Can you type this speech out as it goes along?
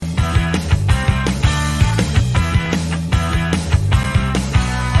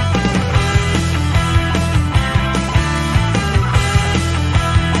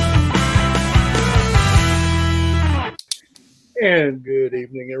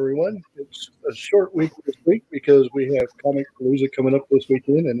everyone. It's a short week this week because we have Comic Palooza coming up this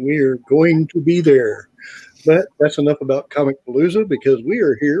weekend, and we are going to be there. But that's enough about Comic Palooza because we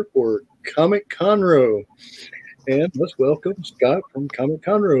are here for Comic Conroe. And let's welcome Scott from Comic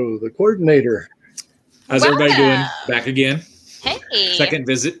Conroe, the coordinator. How's everybody doing? Back again. Hey. Second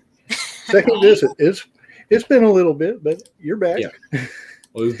visit. Second visit. It's been a little bit, but you're back. Yeah.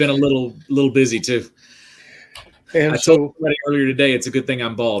 Well, we've been a little busy too. And I told somebody earlier today it's a good thing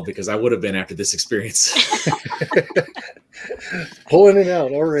I'm bald because I would have been after this experience. Pulling it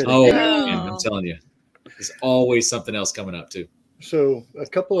out already. Oh, man, I'm telling you. There's always something else coming up too. So a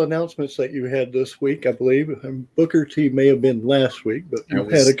couple of announcements that you had this week, I believe. Booker T may have been last week, but you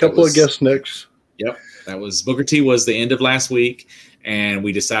had a couple of guest next. Yep. Booker T was the end of last week, and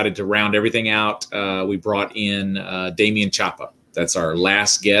we decided to round everything out. We brought in Damian Chapa. That's our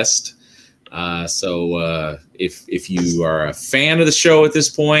last guest. So if you are a fan of the show at this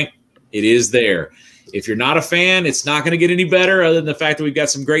point, it is there. If you're not a fan, it's not going to get any better other than the fact that we've got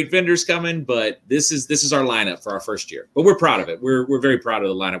some great vendors coming, but this is our lineup for our first year. But we're proud of it. We're very proud of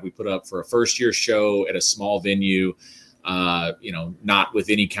the lineup we put up for a first year show at a small venue, not with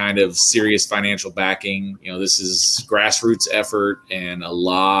any kind of serious financial backing. This is grassroots effort and a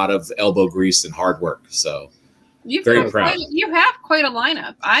lot of elbow grease and hard work. So very proud. You have quite a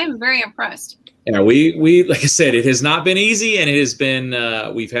lineup. I'm very impressed. Yeah, we like I said, it has not been easy, and it has been.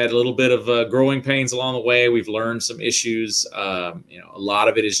 We've had a little bit of growing pains along the way. We've learned some issues. A lot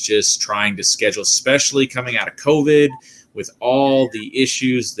of it is just trying to schedule, especially coming out of COVID, with all the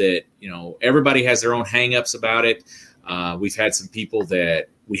issues that everybody has their own hangups about it. We've had some people that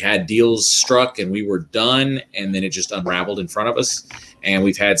we had deals struck and we were done, and then it just unraveled in front of us. And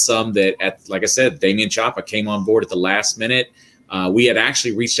we've had some that, like I said, Damian Chapa came on board at the last minute. We had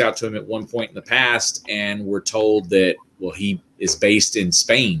actually reached out to him at one point in the past and were told that, well, he is based in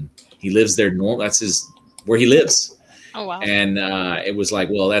Spain. He lives there. That's where he lives. Oh, wow. And it was like,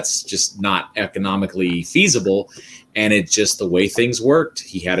 well, that's just not economically feasible. And it just the way things worked.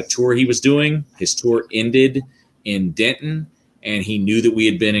 He had a tour he was doing. His tour ended in Denton, and he knew that we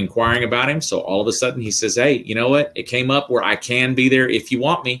had been inquiring about him. So all of a sudden he says, hey, you know what? It came up where I can be there if you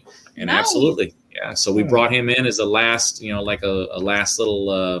want me. And nice. Absolutely. Yeah, so we brought him in as a last, like a last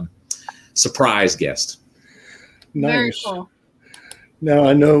little surprise guest. Nice. Very cool. Now,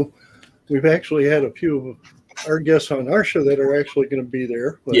 I know we've actually had a few of our guests on our show that are actually going to be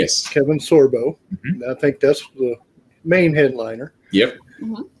there. Like yes. Kevin Sorbo. Mm-hmm. I think that's the main headliner. Yep.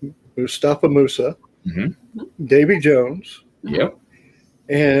 Mm-hmm. Mustafa Musa. Mm-hmm. Davy Jones. Yep.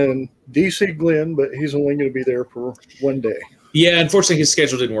 And DC Glenn, but he's only going to be there for one day. Yeah, unfortunately, his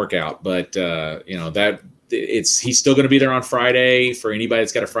schedule didn't work out, but he's still going to be there on Friday for anybody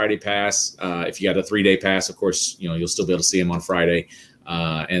that's got a Friday pass. If you got a 3-day pass, of course, you'll still be able to see him on Friday.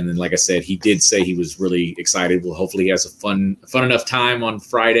 And then, like I said, he did say he was really excited. Well, hopefully, he has a fun enough time on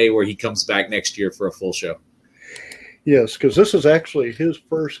Friday where he comes back next year for a full show. Yes, because this is actually his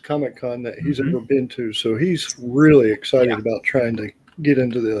first Comic-Con that he's ever been to, so he's really excited about trying to get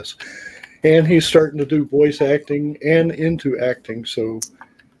into this. And he's starting to do voice acting and into acting. So,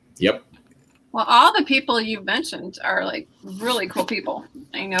 yep. Well, all the people you've mentioned are like really cool people.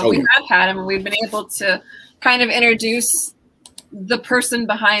 I know we have had them, and we've been able to kind of introduce the person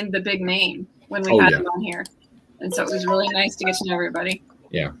behind the big name when we had them on here. And so it was really nice to get to know everybody.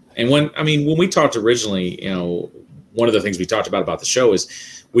 Yeah. And when we talked originally, one of the things we talked about the show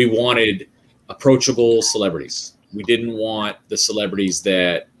is we wanted approachable celebrities. We didn't want the celebrities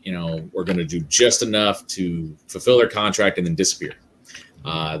that, were going to do just enough to fulfill their contract and then disappear.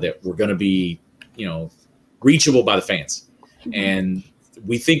 That we're going to be, reachable by the fans. Mm-hmm. And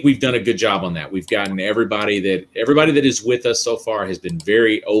we think we've done a good job on that. We've gotten everybody that is with us so far has been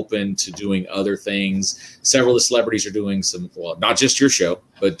very open to doing other things. Several of the celebrities are doing not just your show,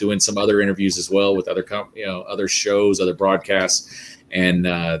 but doing some other interviews as well with other, other shows, other broadcasts. And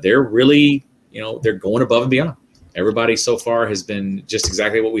they're really, they're going above and beyond. Everybody so far has been just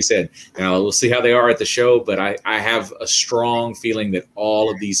exactly what we said. Now, we'll see how they are at the show, but I have a strong feeling that all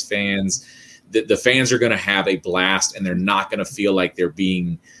of these fans, the fans are going to have a blast, and they're not going to feel like they're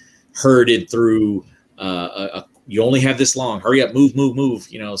being herded through you only have this long. Hurry up, move,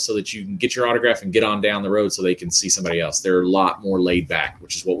 so that you can get your autograph and get on down the road so they can see somebody else. They're a lot more laid back,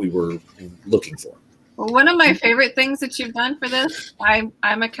 which is what we were looking for. Well, one of my favorite things that you've done for this, I'm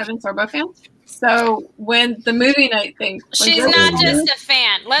a Kevin Sorbo fan. So when the movie night thing, she's not just a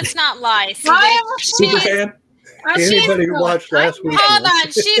fan. Let's not lie. So super fan. Anybody who watched last week? Hold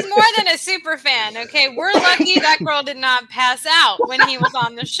on, she's more than a super fan. Okay, we're lucky that girl did not pass out when he was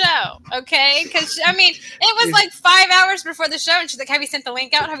on the show. Okay, because I mean, it was like 5 hours before the show, and she's like, "Have you sent the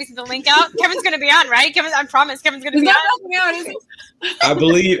link out? Have you sent the link out? Kevin's going to be on, right? Kevin, I promise, Kevin's going to be on." I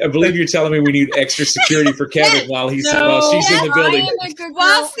believe you're telling me we need extra security for Kevin while she's in the building.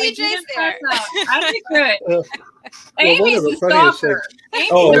 While CJ's there. I think good. Amy's the stalker.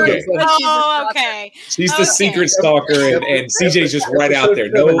 Okay. She's the secret stalker, and CJ's just right out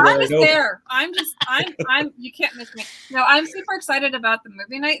there. I'm just there. I'm you can't miss me. No, I'm super excited about the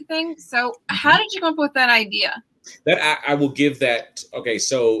movie night thing. So how did you come up with that idea? That I will give that. Okay,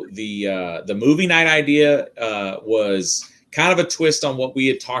 so the movie night idea was kind of a twist on what we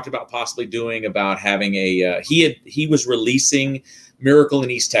had talked about possibly doing, about having he was releasing Miracle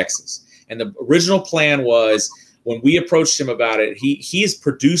in East Texas. And the original plan was, when we approached him about it, he is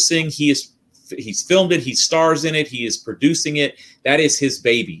producing, he's filmed it, he stars in it, he is producing it. That is his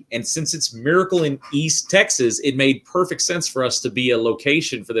baby. And since it's Miracle in East Texas, it made perfect sense for us to be a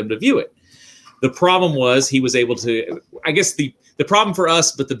location for them to view it. The problem was he was able to, I guess the problem for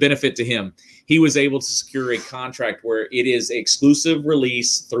us, but the benefit to him, he was able to secure a contract where it is exclusive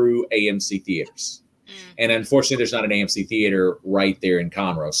release through AMC theaters. And unfortunately, there's not an AMC theater right there in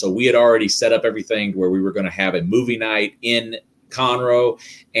Conroe. So we had already set up everything where we were going to have a movie night in Conroe.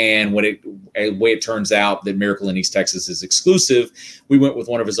 And the way it turns out that Miracle in East Texas is exclusive, we went with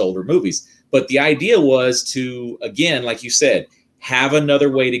one of his older movies. But the idea was to, again, like you said, have another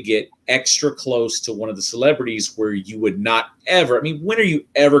way to get extra close to one of the celebrities where you would not ever, I mean, when are you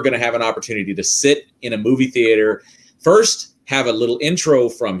ever going to have an opportunity to sit in a movie theater, first have a little intro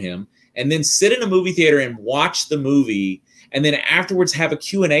from him, and then sit in a movie theater and watch the movie, and then afterwards have a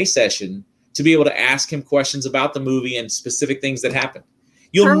Q&A session to be able to ask him questions about the movie and specific things that happen.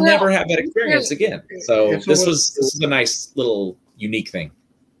 You'll never have that experience again. So this was a nice little unique thing.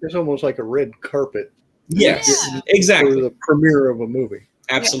 It's almost like a red carpet. Yes, exactly. For the premiere of a movie.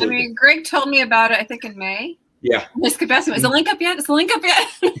 Absolutely. Yeah, I mean, Greg told me about it, I think in May. Yeah. Is the link up yet?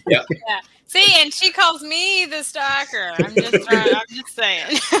 Yeah. See, and she calls me the stalker. I'm just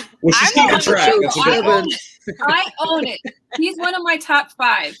saying. Well, she's keeping track. I own it. He's one of my top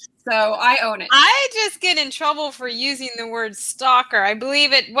 5. So I own it. I just get in trouble for using the word stalker. I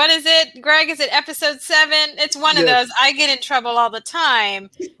believe it. What is it, Greg? Is it episode 7? It's one of those. I get in trouble all the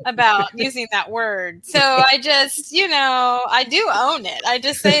time about using that word. So I just, I do own it. I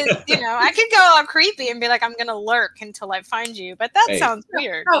just say, I could go all creepy and be like, I'm going to lurk until I find you. But that sounds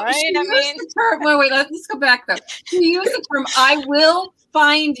weird, right? Wait, let's go back though. She used the term, I will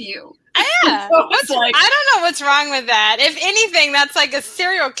find you. Yeah. I don't know what's wrong with that. If anything, that's like a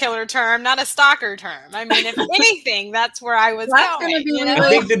serial killer term, not a stalker term. I mean, if anything, that's where I was going.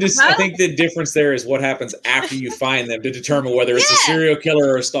 I think the difference there is what happens after you find them to determine whether it's a serial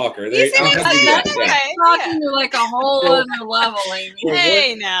killer or a stalker. Talking to like a whole other level, Amy.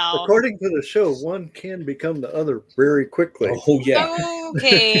 Hey, now. According to the show, one can become the other very quickly. Oh, yeah.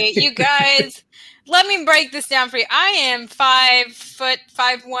 Okay, you guys. Let me break this down for you. I am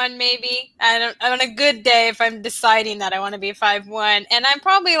 5'1" maybe. On a good day, if I'm deciding that I want to be 5'1", and I'm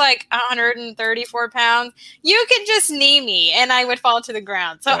probably like 134 pounds, you could just knee me and I would fall to the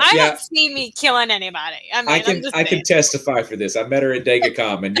ground. So I don't see me killing anybody. I mean, I can testify for this. I met her at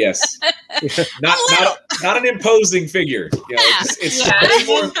DegaCom, and yes, not an imposing figure. It's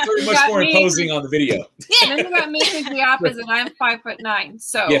very much more imposing on the video. And then about me is the opposite. I'm 5'9".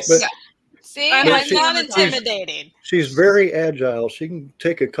 So yes. See, I'm not intimidating. She's very agile. She can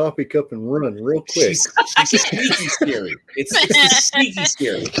take a coffee cup and run real quick. She's sneaky scary. It's sneaky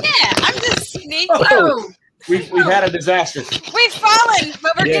scary. Yeah, I'm just sneaky. We've had a disaster. We've fallen,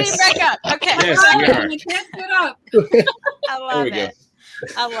 but we're getting back up. Okay. Yes, we are. You can't get up. I love it.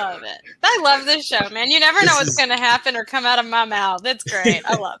 I love it. I love this show, man. You never know what's going to happen or come out of my mouth. It's great.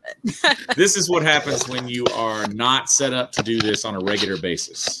 I love it. This is what happens when you are not set up to do this on a regular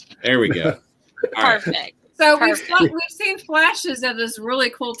basis. There we go. Perfect. Right. So we've seen flashes of this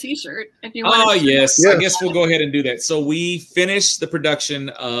really cool T-shirt. If you want. Oh yes, I guess we'll go ahead and do that. So we finished the production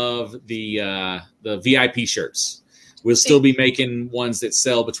of the VIP shirts. We'll still be making ones that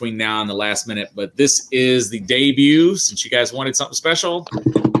sell between now and the last minute, but this is the debut. Since you guys wanted something special,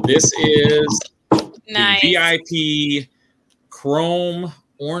 this is the VIP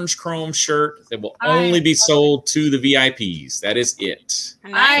orange chrome shirt that will only be sold to the VIPs. That is it.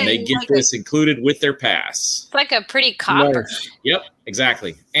 And they get this included with their pass. It's like a pretty copper. Nice. Yep,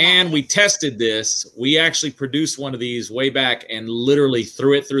 exactly. And we tested this. We actually produced one of these way back and literally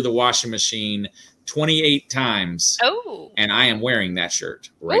threw it through the washing machine 28 times. Oh. And I am wearing that shirt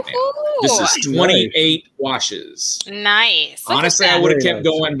right now. Woohoo. This is 28 washes. Nice. Look Honestly, at I that. would have kept Very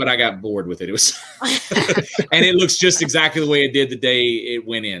nice. going, but I got bored with it. It was, and it looks just exactly the way it did the day it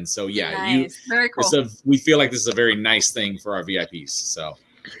went in. So yeah, Nice. Very cool. we feel like this is a very nice thing for our VIPs. So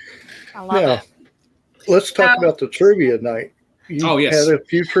I love Now, it. let's talk Now- about the trivia night. You Oh, yes. had a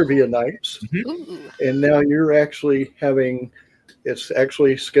few trivia nights, Ooh. and now you're actually it's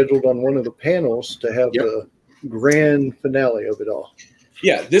actually scheduled on one of the panels to have Yep. the grand finale of it all.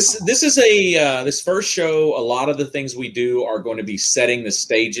 yeah, this is a this first show. A lot of the things we do are going to be setting the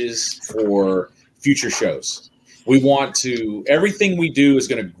stages for future shows. We want to everything we do is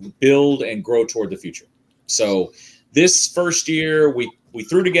going to build and grow toward the future. So this first year, we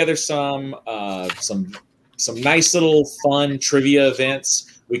threw together some nice little fun trivia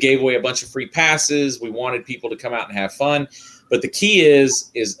events. We gave away a bunch of free passes. We wanted people to come out and have fun. But the key is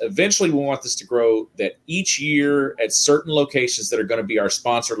eventually we want this to grow, that each year at certain locations that are going to be our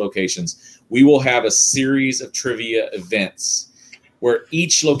sponsor locations, we will have a series of trivia events where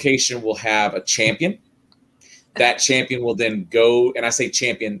each location will have a champion. That champion will then go, and I say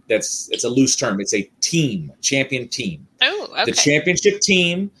champion, it's a loose term. It's a team, champion team. Oh, okay. The championship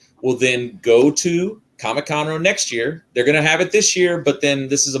team will then go to Comic Conroe next year. They're going to have it this year, but then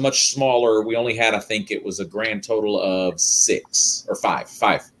this is a much smaller. We only had, I think it was a grand total of 6 or 5.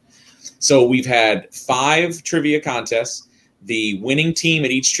 So we've had 5 trivia contests. The winning team at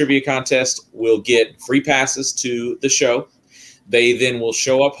each trivia contest will get free passes to the show. They then will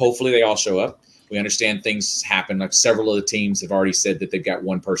show up. Hopefully they all show up. We understand things happen. Like several of the teams have already said that they've got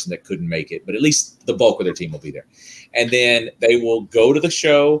one person that couldn't make it, but at least the bulk of their team will be there. And then they will go to the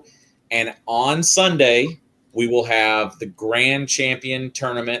show. And on Sunday, we will have the Grand Champion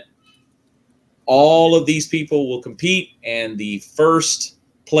Tournament. All of these people will compete, and the first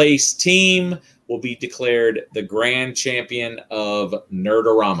place team will be declared the Grand Champion of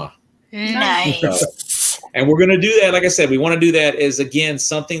Nerdorama. Nice. And we're going to do that. Like I said, we want to do that as, again,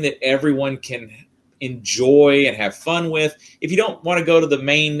 something that everyone can enjoy and have fun with. If you don't want to go to the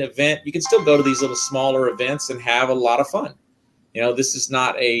main event, you can still go to these little smaller events and have a lot of fun. This is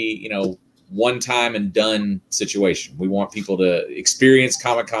not a, one time and done situation. We want people to experience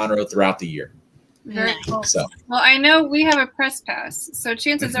Comic Conroe throughout the year. Very cool. So, Well, I know we have a press pass, so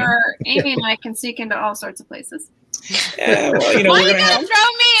chances are Amy and I can sneak into all sorts of places. yeah, well, Why we're you going to gonna have. throw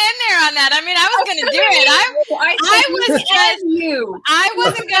me in there on that? I mean, I was gonna do it. I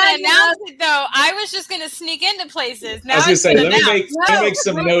wasn't gonna announce it though. I was just gonna sneak into places. Now I was going to say, it's let me announced. make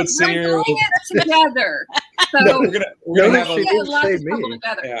some notes here. We're doing it together. So We're gonna have we a get lots say of trouble me.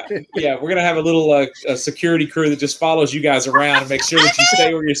 together. yeah, we're gonna have a little a security crew that just follows you guys around and make sure that you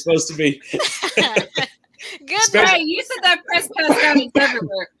stay where you're supposed to be. Good. Right, you said that press pass got us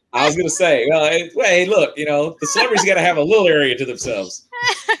everywhere. I was gonna say, well, hey, look, the celebrities got to have a little area to themselves.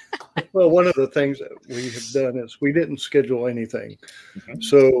 Well, one of the things that we have done is we didn't schedule anything. Mhm.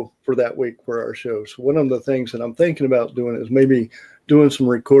 So for that week for our show. So one of the things that I'm thinking about doing is maybe doing some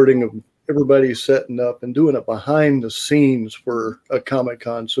recording of everybody setting up and doing it behind the scenes for a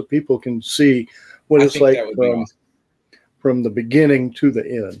Comic-Con so people can see what I it's think like that would be awesome. from the beginning to the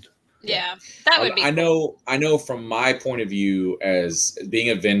end. Yeah, that would be. I know from my point of view as being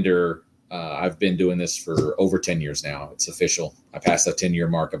a vendor, I've been doing this for over 10 years now. It's official. I passed the 10-year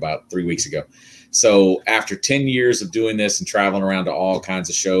mark about 3 weeks ago. So after 10 years of doing this and traveling around to all kinds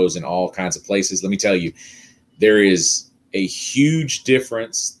of shows and all kinds of places, let me tell you, there is a huge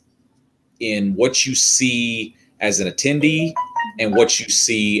difference in what you see as an attendee and what you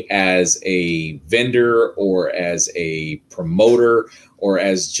see as a vendor or as a promoter or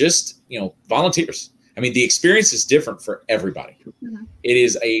as just, volunteers. I mean, the experience is different for everybody. Mhm. It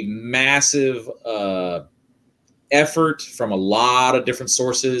is a massive effort from a lot of different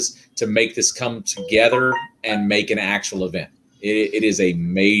sources to make this come together and make an actual event. It is a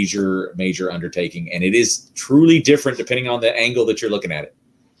major, major undertaking, and it is truly different depending on the angle that you're looking at it.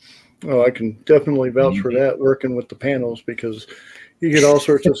 Oh, I can definitely vouch for that working with the panels because you get all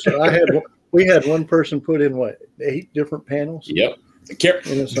sorts of stuff. We had one person put in 8 different panels. Yep. And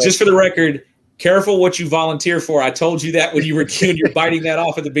it's like- Just for the record, careful what you volunteer for. I told you that when you're biting that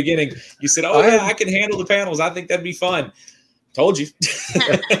off at the beginning. You said, "Oh yeah, I can handle the panels. I think that'd be fun." Told you.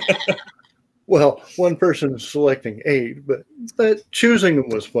 Well, one person is selecting 8, but choosing them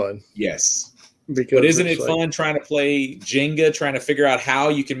was fun. Yes. Because But isn't it it's fun trying to play Jenga, trying to figure out how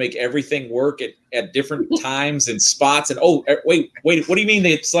you can make everything work at different times and spots? And wait, what do you mean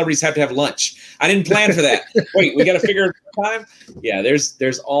the celebrities have to have lunch? I didn't plan for that. Wait, we got to figure out time? Yeah,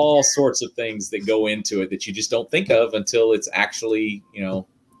 there's all sorts of things that go into it that you just don't think of until it's actually,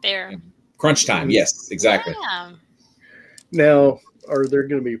 there. Crunch time. Yes, exactly. Yeah. Now, are there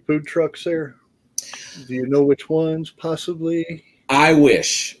going to be food trucks there? Do you know which ones, possibly? I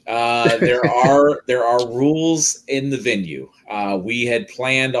wish. There are rules in the venue. We had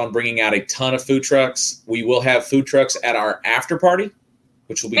planned on bringing out a ton of food trucks. We will have food trucks at our after party,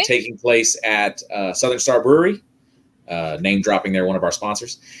 which will be taking place at Southern Star Brewery. Name dropping there, one of our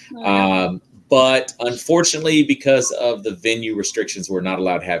sponsors. But unfortunately, because of the venue restrictions, we're not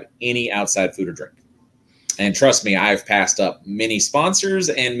allowed to have any outside food or drink. And trust me, I've passed up many sponsors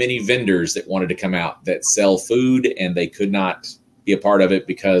and many vendors that wanted to come out that sell food, and they could not be a part of it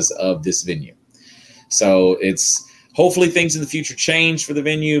because of this venue. So it's hopefully things in the future change for the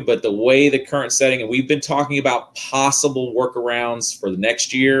venue, but the way the current setting, and we've been talking about possible workarounds for the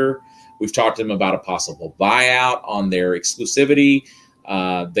next year. We've talked to them about a possible buyout on their exclusivity.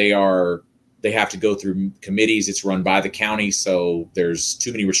 They have to go through committees. It's run by the county, so there's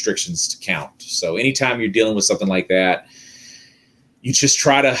too many restrictions to count. So anytime you're dealing with something like that, you just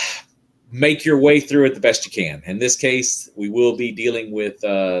try to make your way through it the best you can. In this case, we will be dealing with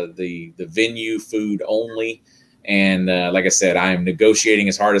the venue food only. And like I said, I am negotiating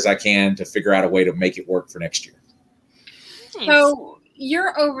as hard as I can to figure out a way to make it work for next year. So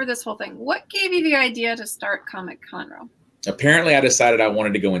you're over this whole thing. What gave you the idea to start Comic Conroe? Apparently, I decided I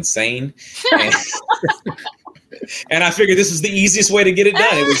wanted to go insane. And I figured this was the easiest way to get it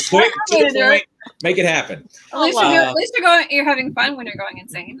done. It was quick, to the point, make it happen. At least you're having fun when you're going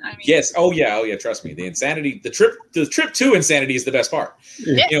insane. I mean, yes. Oh yeah. Trust me. The insanity, the trip to insanity is the best part.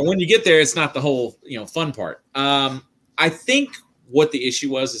 Yeah. When you get there, it's not the whole, fun part. I think what the issue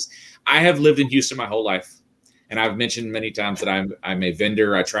was is I have lived in Houston my whole life. And I've mentioned many times that I'm a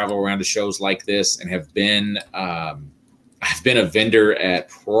vendor. I travel around to shows like this and have been, I've been a vendor at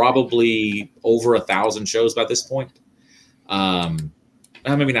probably over 1,000 shows by this point.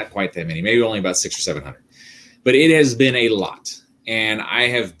 Maybe not quite that many, maybe only about 600 or 700, but it has been a lot. And I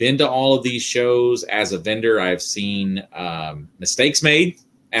have been to all of these shows as a vendor. I've seen mistakes made,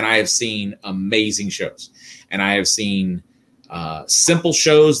 and I have seen amazing shows, and I have seen simple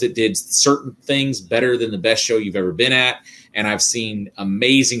shows that did certain things better than the best show you've ever been at. And I've seen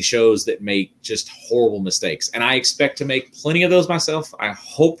amazing shows that make just horrible mistakes. And I expect to make plenty of those myself. I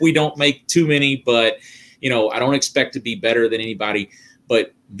hope we don't make too many, but, I don't expect to be better than anybody.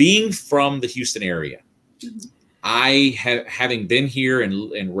 But being from the Houston area, having been here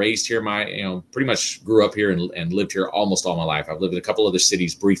and raised here, pretty much grew up here and lived here almost all my life. I've lived in a couple other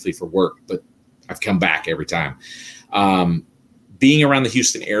cities briefly for work, but I've come back every time. Being around the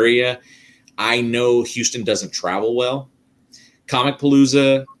Houston area, I know Houston doesn't travel well.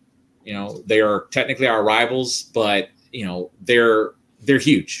 Comicpalooza, they are technically our rivals, but they're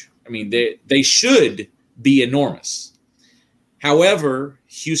huge. I mean, they should be enormous. However,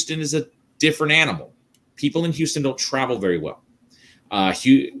 Houston is a different animal. People in Houston don't travel very well.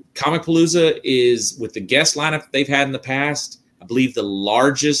 Comicpalooza is, with the guest lineup they've had in the past, I believe the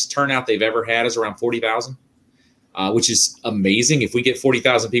largest turnout they've ever had is around 40,000. Which is amazing. If we get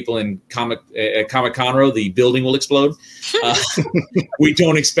 40,000 people in Comic Conroe, the building will explode. We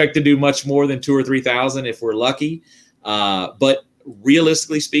don't expect to do much more than 2,000 or 3,000 if we're lucky. But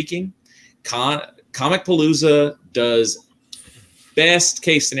realistically speaking, Comicpalooza does best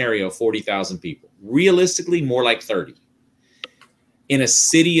case scenario 40,000 people. Realistically, more like 30. In a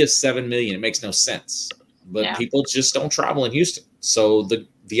city of 7 million, it makes no sense. But people just don't travel in Houston. So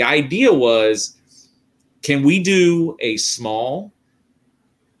the idea was, can we do a small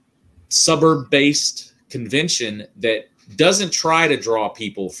suburb-based convention that doesn't try to draw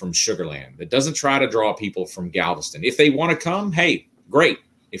people from Sugar Land, that doesn't try to draw people from Galveston? If they want to come, hey, great.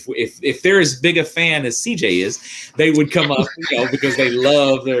 If they're as big a fan as CJ is, they would come up, because they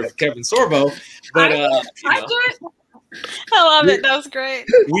love their Kevin Sorbo. But I love it. That was great.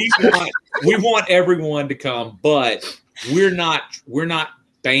 We want everyone to come, but we're not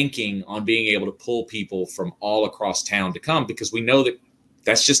banking on being able to pull people from all across town to come, because we know that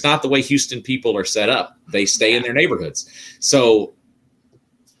that's just not the way Houston people are set up. They stay in their neighborhoods. So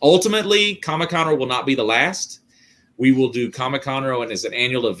ultimately, Comic Conroe will not be the last. We will do Comic Conroe as an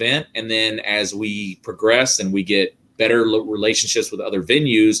annual event. And then as we progress and we get better relationships with other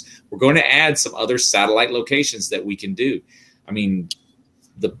venues, we're going to add some other satellite locations that we can do. I mean,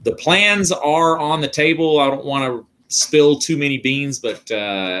 the plans are on the table. I don't want to spill too many beans, but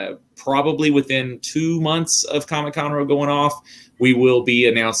probably within 2 months of Comic Conroe going off, we will be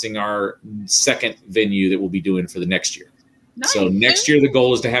announcing our second venue that we'll be doing for the next year. Nice. So next year, the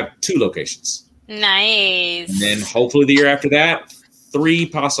goal is to have 2 locations. Nice. And then hopefully the year after that, 3,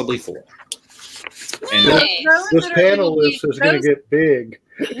 possibly 4. And this panel is going to get big.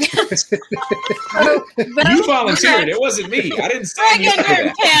 You volunteered. It wasn't me. I didn't say Greg and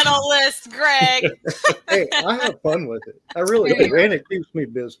your panel list, Greg. Hey, I have fun with it. I really do, and it keeps me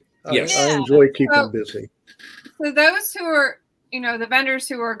busy. Yes. I enjoy keeping busy. So those who are, the vendors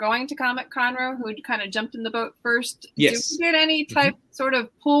who are going to Comic Conroe, who kind of jumped in the boat first, yes. do we get any type sort of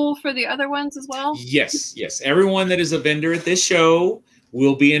pull for the other ones as well? Yes. Everyone that is a vendor at this show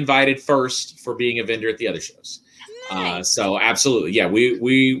will be invited first for being a vendor at the other shows. Nice. So absolutely. Yeah,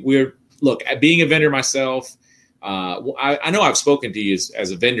 we're look, being a vendor myself, I know I've spoken to you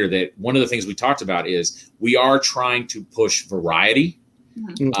as a vendor that one of the things we talked about is we are trying to push variety.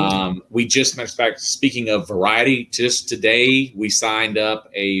 Mm-hmm. We just, in fact, speaking of variety, just today we signed up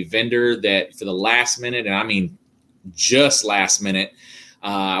a vendor that for the last minute, and I mean just last minute,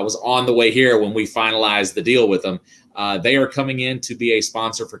 I was on the way here when we finalized the deal with them. They are coming in to be a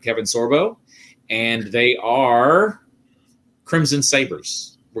sponsor for Kevin Sorbo, and they are Crimson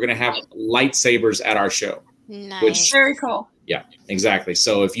Sabers. We're going to have lightsabers at our show. Nice. Which, very cool. Yeah, exactly.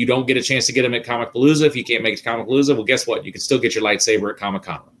 So if you don't get a chance to get them at Comic Palooza, if you can't make it to Comic Palooza, well, guess what? You can still get your lightsaber at Comic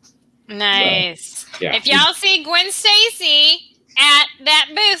Conroe. Nice. So, yeah. If y'all see Gwen Stacy at that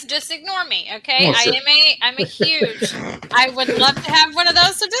booth, just ignore me, okay? Oh, sure. I'm a huge. I would love to have one of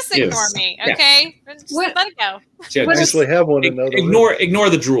those, so just ignore me, okay? Yeah. Just let it go. Yeah, I actually have one in another room. Ignore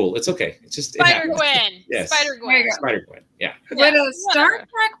the drool. It's okay. It's just Spider-Gwen. Yes. Spider-Gwen. Yeah. Would a Star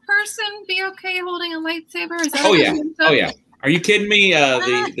Trek person be okay holding a lightsaber? Is that Oh yeah. Are you kidding me?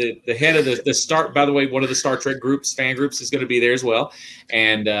 The head of the Star, by the way, one of the Star Trek fan groups is going to be there as well,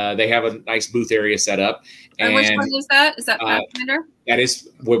 and they have a nice booth area set up. And which one is that? Is that Pathfinder? That is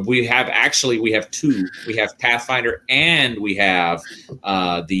what we have. Actually, we have two. We have Pathfinder and we have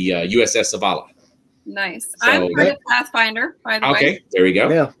the USS Zavala. Nice. So, I'm part of Pathfinder, by the way. Okay, there we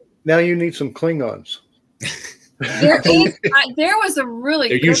go. Now you need some Klingons. There was a really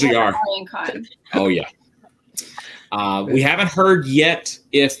there good usually are. Con. Oh yeah. We haven't heard yet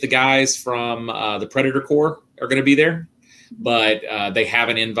if the guys from the Predator Corps are going to be there, but they have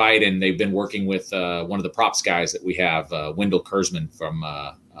an invite and they've been working with one of the props guys that we have, Wendell Kurzman from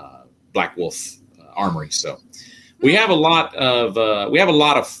Black Wolf Armory. So we have a lot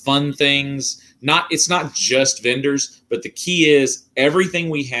of fun things. It's not just vendors, but the key is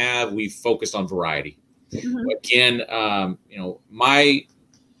everything we have, we've focused on variety. Mm-hmm. Again, my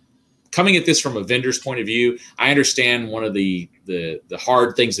coming at this from a vendor's point of view, I understand one of the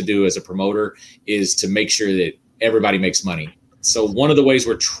hard things to do as a promoter is to make sure that everybody makes money. So one of the ways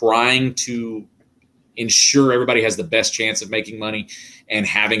we're trying to ensure everybody has the best chance of making money and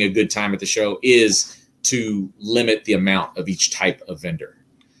having a good time at the show is to limit the amount of each type of vendor.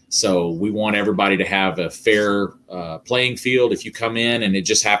 So we want everybody to have a fair playing field. If you come in and it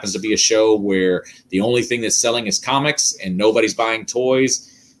just happens to be a show where the only thing that's selling is comics and nobody's buying toys,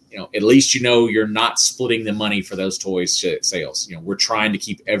 at least you're not splitting the money for those toys sales. We're trying to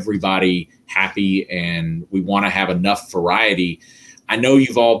keep everybody happy and we want to have enough variety. I know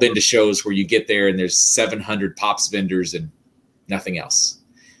you've all been to shows where you get there and there's 700 Pops vendors and nothing else.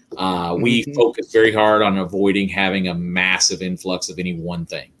 We focus very hard on avoiding having a massive influx of any one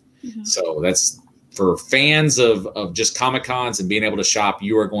thing. Mm-hmm. So that's for fans of just Comic Cons and being able to shop,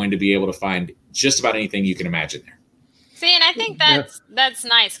 you are going to be able to find just about anything you can imagine there. See, and I think that's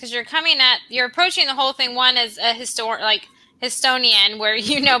nice because you're approaching the whole thing one as a Estonian, where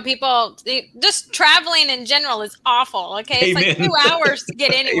people just traveling in general is awful. Okay, Amen. It's like 2 hours to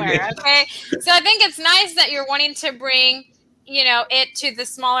get anywhere. Okay, so I think it's nice that you're wanting to bring it to the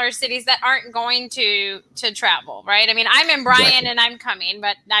smaller cities that aren't going to travel, right? I mean, I'm in Bryan and I'm coming,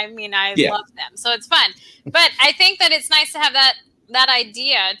 but I love them, so it's fun. But I think that it's nice to have that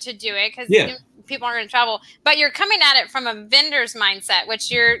idea to do it because. People aren't going to travel, but you're coming at it from a vendor's mindset, which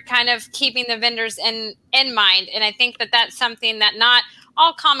you're kind of keeping the vendors in mind. And I think that that's something that not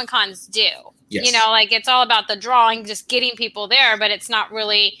all Comic Cons do. Yes. It's all about the drawing, just getting people there, but it's not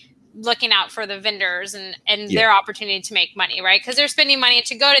really looking out for the vendors and their opportunity to make money, right? Because they're spending money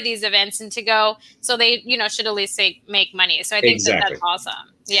to go to these events and to go, so they, should at least make money. So I think that's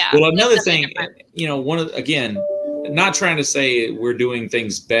awesome. Yeah. Well, another thing, not trying to say we're doing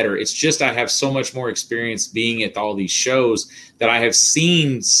things better. It's just I have so much more experience being at all these shows that I have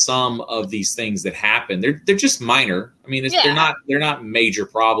seen some of these things that happen. They're just minor. I mean, they're not major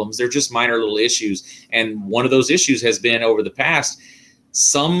problems. They're just minor little issues. And one of those issues has been over the past.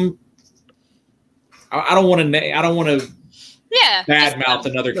 I don't want to badmouth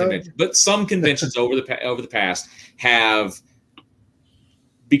another convention, but some conventions over the past have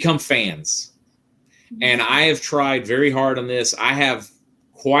become fans. And I have tried very hard on this. I have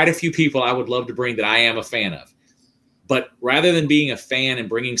quite a few people I would love to bring that I am a fan of. But rather than being a fan and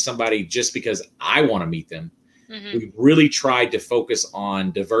bringing somebody just because I want to meet them, we really tried to focus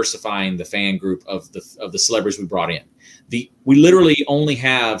on diversifying the fan group of the celebrities we brought in. We literally only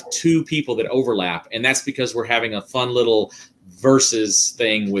have 2 people that overlap, and that's because we're having a fun little versus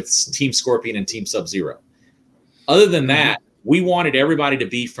thing with Team Scorpion and Team Sub-Zero. Other than that, we wanted everybody to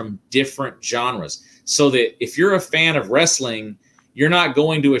be from different genres, so that if you're a fan of wrestling, you're not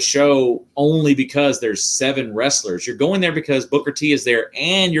going to a show only because there's 7 wrestlers. You're going there because Booker T is there,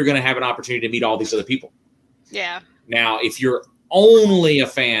 and you're going to have an opportunity to meet all these other people. Yeah. Now, if you're only a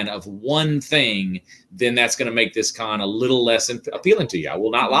fan of one thing, then that's going to make this con a little less appealing to you. I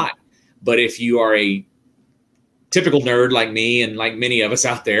will not lie. But if you are a typical nerd like me and like many of us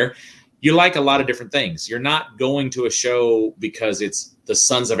out there, you like a lot of different things. You're not going to a show because it's the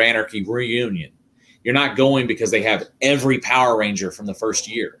Sons of Anarchy reunion. You're not going because they have every Power Ranger from the first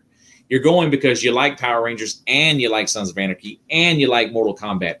year. You're going because you like Power Rangers and you like Sons of Anarchy and you like Mortal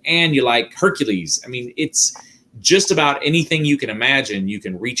Kombat and you like Hercules. I mean, it's just about anything you can imagine. You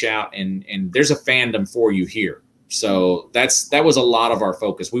can reach out and there's a fandom for you here. So that was a lot of our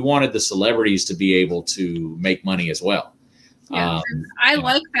focus. We wanted the celebrities to be able to make money as well. Yeah, I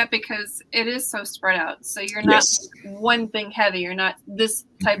like that because it is so spread out. So you're not one thing heavy. You're not this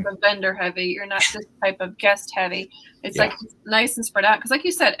type of vendor heavy. You're not this type of guest heavy. It's like nice and spread out. Because like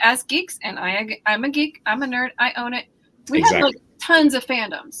you said, as geeks, and I'm a geek, I'm a nerd, I own it. We have like tons of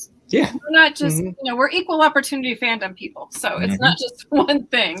fandoms. Yeah. We're not just, we're equal opportunity fandom people. So it's not just one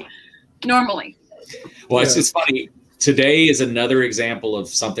thing normally. Well, it's funny. Today is another example of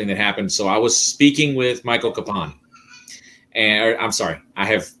something that happened. So I was speaking with Michael Capon. And I'm sorry, I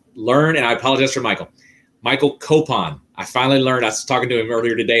have learned, and I apologize for Michael Copon. I finally learned. I was talking to him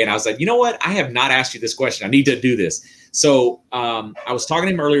earlier today, and I was like, you know what? I have not asked you this question. I need to do this. So I was talking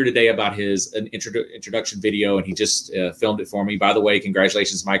to him earlier today about his introduction video, and he just filmed it for me. By the way,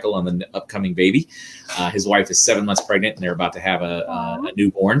 congratulations, Michael, on the upcoming baby. His wife is 7 months pregnant, and they're about to have a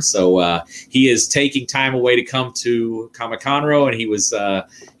newborn. So he is taking time away to come to Comic Conroe, and he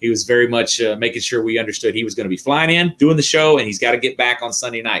was very much making sure we understood he was going to be flying in, doing the show, and he's got to get back on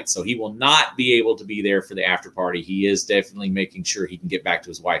Sunday night. So he will not be able to be there for the after party. He is definitely making sure he can get back to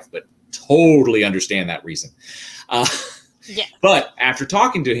his wife, but totally understand that reason. But after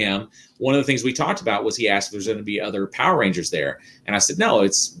talking to him, one of the things we talked about was he asked if there's going to be other Power Rangers there. And I said, no,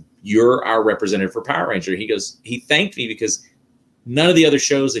 you're our representative for Power Ranger. He thanked me because none of the other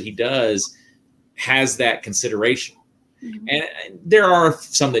shows that he does has that consideration. And there are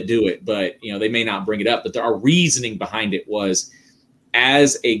some that do it, but they may not bring it up. But our reasoning behind it was,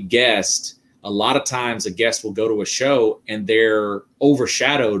 as a guest, a lot of times a guest will go to a show and they're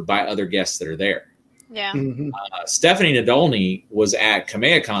overshadowed by other guests that are there. Yeah. Stephanie Nadolny was at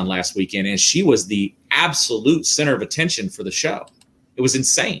Kamehacon last weekend, and she was the absolute center of attention for the show. It was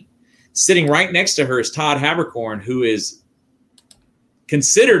insane. Sitting right next to her is Todd Habercorn, who is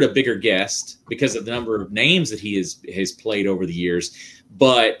considered a bigger guest because of the number of names that he has played over the years,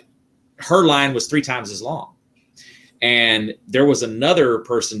 but her line was 3 times as long. And there was another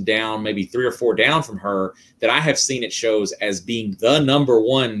person down, maybe 3 or 4 down from her, that I have seen at shows as being the number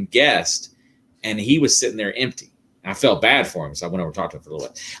one guest, and he was sitting there empty. And I felt bad for him, so I went over and talked to him for a little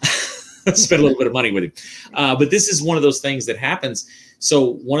bit. Spent a little bit of money with him. But this is one of those things that happens.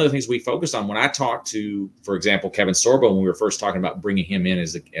 So one of the things we focused on when I talked to, for example, Kevin Sorbo, when we were first talking about bringing him in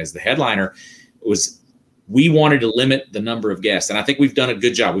as the headliner, was we wanted to limit the number of guests. And I think we've done a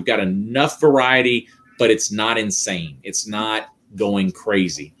good job. We've got enough variety, but it's not insane. It's not going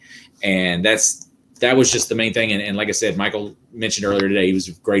crazy. And that was just the main thing. And like I said, Michael mentioned earlier today, he was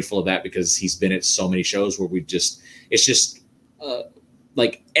grateful of that because he's been at so many shows where it's just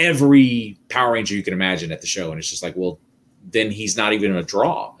like every Power Ranger you can imagine at the show. And it's just like, well, then he's not even a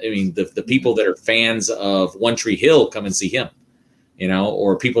draw. I mean, the people that are fans of One Tree Hill come and see him,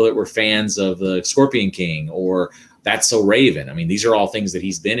 or people that were fans of the Scorpion King or That's So Raven. I mean, these are all things that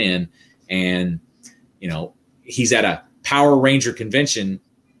he's been in, and, he's at a Power Ranger convention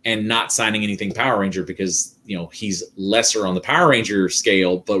and not signing anything Power Ranger because, he's lesser on the Power Ranger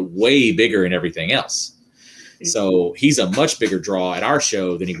scale, but way bigger in everything else. So he's a much bigger draw at our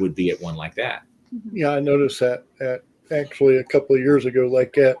show than he would be at one like that. Yeah, I noticed that actually a couple of years ago,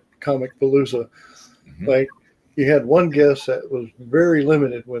 like at Comic Palooza. Like you had one guest that was very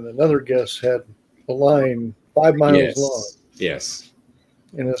limited when another guest had a line 5 miles long. Yes.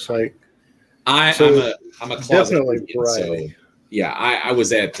 And it's like, I'm a closet definitely freak, variety. so yeah, I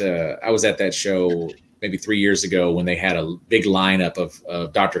was at that show maybe 3 years ago when they had a big lineup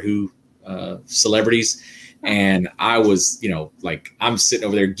of Doctor Who celebrities, and I was like I'm sitting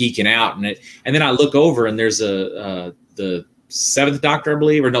over there geeking out, and then I look over and there's a the 7th Doctor, I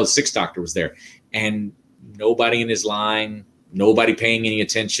believe, or no, the 6th Doctor was there, and nobody in his line, nobody paying any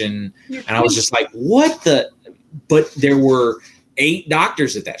attention. And I was just like, what the? But there were 8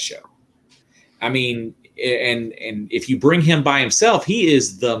 doctors at that show. I mean, and if you bring him by himself, he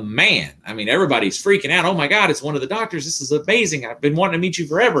is the man. I mean, everybody's freaking out. Oh my God, it's one of the doctors. This is amazing. I've been wanting to meet you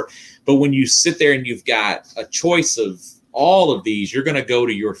forever. But when you sit there and you've got a choice of all of these, you're going to go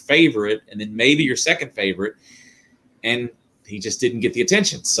to your favorite and then maybe your second favorite. And he just didn't get the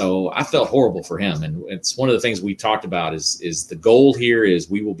attention. So I felt horrible for him. And it's one of the things we talked about is the goal here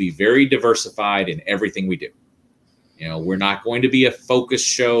is we will be very diversified in everything we do. You know, we're not going to be a focused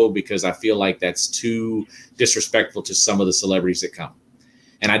show because I feel like that's too disrespectful to some of the celebrities that come.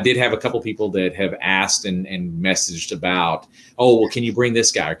 And I did have a couple people that have asked and messaged about, oh, well, can you bring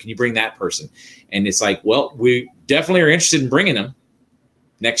this guy or can you bring that person? And it's like, well, we definitely are interested in bringing them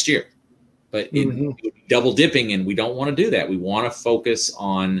next year. But double dipping, and we don't want to do that. We want to focus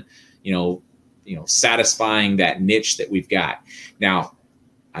on, satisfying that niche that we've got. Now,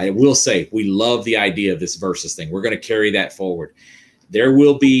 I will say we love the idea of this versus thing. We're going to carry that forward. There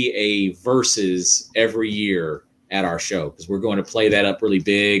will be a versus every year at our show because we're going to play that up really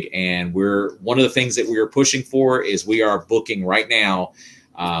big. And one of the things that we are pushing for is we are booking right now.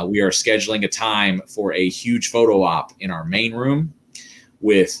 We are scheduling a time for a huge photo op in our main room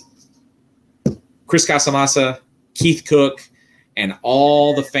with Chris Casamassa, Keith Cook, and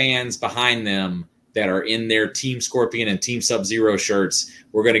all the fans behind them that are in their Team Scorpion and Team Sub-Zero shirts.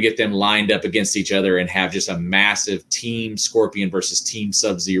 We're going to get them lined up against each other and have just a massive Team Scorpion versus Team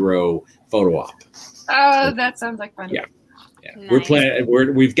Sub-Zero photo op. Oh, that sounds like fun. Yeah. Nice.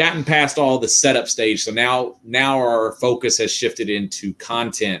 We've gotten past all the setup stage. So now our focus has shifted into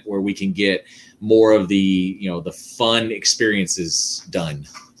content where we can get more of the fun experiences done.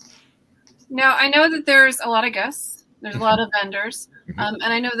 Now, I know that there's a lot of guests. There's a lot of vendors. And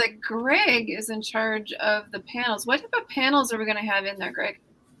I know that Greg is in charge of the panels. What type of panels are we going to have in there, Greg?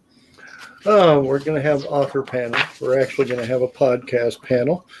 We're going to have author panel. We're actually going to have a podcast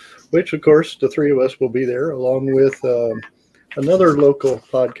panel, which, of course, the 3 of us will be there, along with another local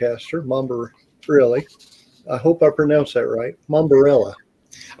podcaster, Mombarelli. I hope I pronounced that right. Mombarella.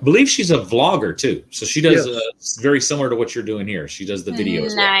 I believe she's a vlogger too. So she does very similar to what you're doing here. She does the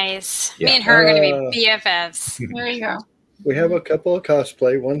videos. Nice. Yeah. Me and her are going to be BFFs. There you go. We have a couple of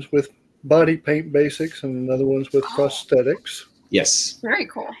cosplay, ones with body paint basics and another one's with prosthetics. Yes. Very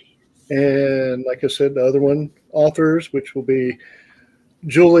cool. And like I said, the other one, authors, which will be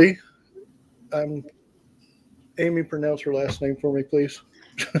Julie. Amy, pronounce her last name for me, please.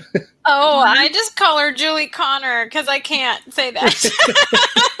 Oh, I just call her Julie Connor because I can't say that.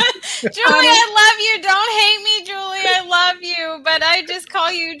 Julie, I love you. Don't hate me, Julie. I love you, but I just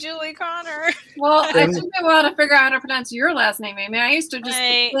call you Julie Connor. Well, I think I will have to figure out how to pronounce your last name, Amy. I used to just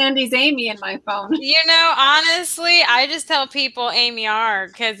put Sandy's Amy in my phone. Honestly, I just tell people Amy R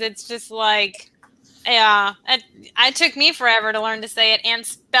because it's just like, yeah. It took me forever to learn to say it and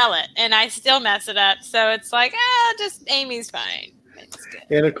spell it, and I still mess it up. So it's like, just Amy's fine.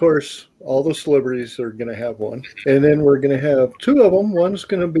 And of course, all the celebrities are going to have one. And then we're going to have 2 of them. One's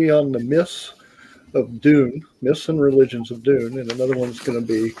going to be on the myths of Dune, myths and religions of Dune, and another one's going to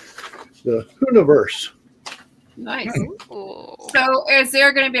be the universe. Nice. Ooh. So is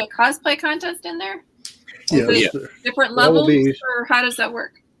there going to be a cosplay contest in there? Yes. Different levels, or how does that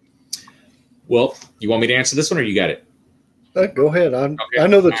work? Well, you want me to answer this one or you got it? Go ahead. I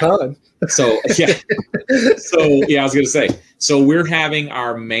know the time. So, yeah. I was going to say, so we're having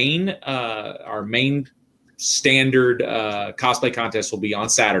our main standard cosplay contest will be on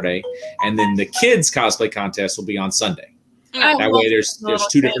Saturday, and then the kids cosplay contest will be on Sunday. That way there's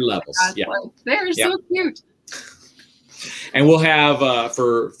 2 different levels. Cosplay. Yeah. They're so cute. And we'll have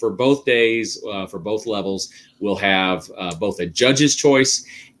for both days, for both levels, we'll have both a judge's choice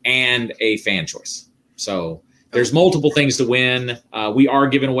and a fan choice. So there's multiple things to win. We are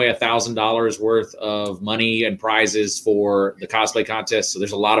giving away $1,000 worth of money and prizes for the cosplay contest. So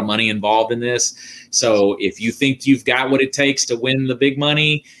there's a lot of money involved in this. So if you think you've got what it takes to win the big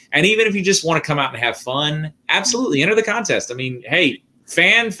money, and even if you just want to come out and have fun, absolutely enter the contest. I mean, hey,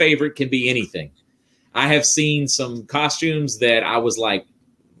 fan favorite can be anything. I have seen some costumes that I was like,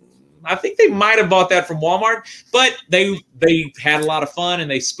 I think they might have bought that from Walmart, but they had a lot of fun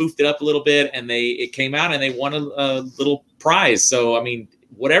and they spoofed it up a little bit and it came out and they won a little prize. So, I mean,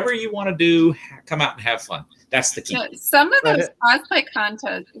 whatever you want to do, come out and have fun. That's the key. Some of those cosplay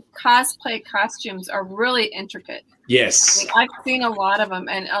costumes are really intricate. Yes. I mean, I've seen a lot of them,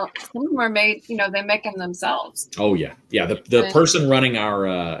 and some of them are made, they make them themselves. Oh, yeah. Yeah. The person running our,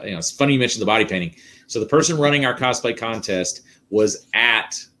 it's funny you mentioned the body painting. So the person running our cosplay contest was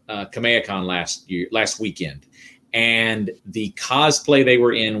at Kamehacon last weekend, and the cosplay they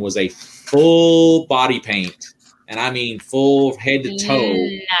were in was a full body paint, and I mean full head to toe.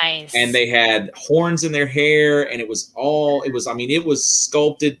 Nice. And they had horns in their hair, and it was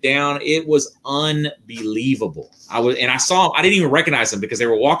sculpted down. It was unbelievable. I saw them. I didn't even recognize them because they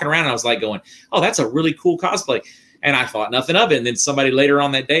were walking around, and I was like going, oh, that's a really cool cosplay. And I thought nothing of it. And then somebody later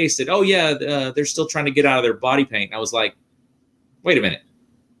on that day said, oh yeah, they're still trying to get out of their body paint. And I was like, wait a minute.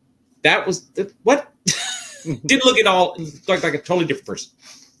 That was what? Didn't look at all like a totally different person.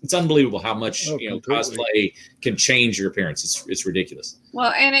 It's unbelievable how much cosplay can change your appearance. It's ridiculous.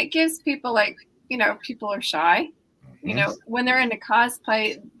 Well, and it gives people people are shy. Mm-hmm. When they're into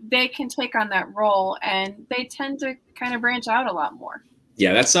cosplay, they can take on that role, and they tend to kind of branch out a lot more.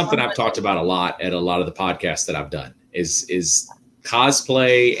 Yeah, that's something I've talked about a lot at a lot of the podcasts that I've done. Is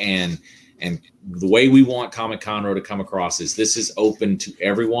cosplay and the way we want Comic Conroe to come across is this is open to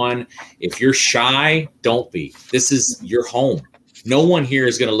everyone. If you're shy, don't be. This is your home. No one here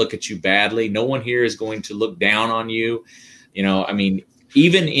is going to look at you badly. No one here is going to look down on you.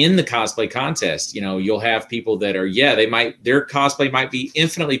 Even in the cosplay contest, you'll have people that are, their cosplay might be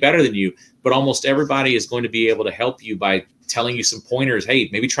infinitely better than you, but almost everybody is going to be able to help you by telling you some pointers. Hey,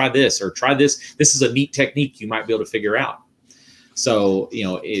 maybe try this or try this. This is a neat technique you might be able to figure out. So,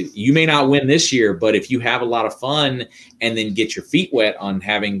 you may not win this year, but if you have a lot of fun and then get your feet wet on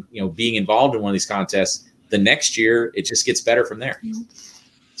having, being involved in one of these contests, the next year it just gets better from there.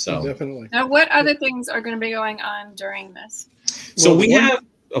 So definitely. Now, what other things are going to be going on during this? So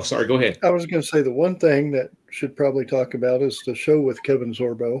oh, sorry, go ahead. I was going to say the one thing that should probably talk about is the show with Kevin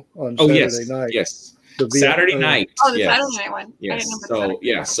Zorbo on Saturday night. Yes. Saturday night. Oh, the Saturday night one.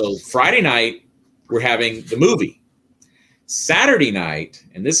 Yes. So Friday night we're having the movie. Saturday night,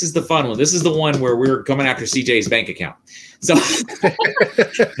 and this is the fun one. This is the one where we're coming after CJ's bank account. So,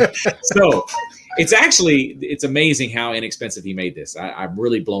 it's amazing how inexpensive he made this. I'm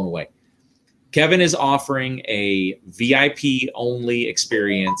really blown away. Kevin is offering a VIP only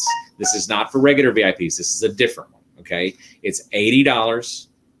experience. This is not for regular VIPs. This is a different one. Okay. It's $80.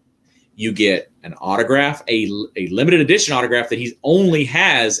 You get an autograph, a limited edition autograph that he only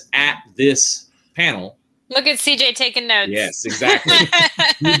has at this panel. Look at CJ taking notes. Yes, exactly.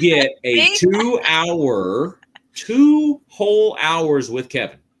 You get a 2 whole hours with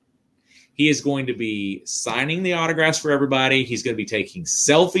Kevin. He is going to be signing the autographs for everybody. He's going to be taking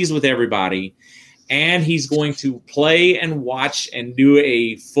selfies with everybody. And he's going to play and watch and do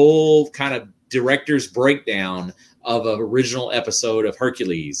a full kind of director's breakdown of an original episode of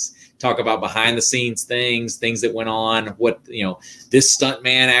Hercules. Talk about behind the scenes things that went on, what, this stunt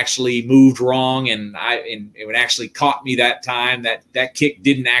man actually moved wrong. And it actually caught me that time that kick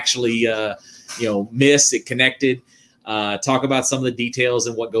didn't actually, miss, it connected. Talk about some of the details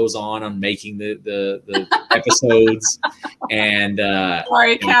and what goes on making the episodes. And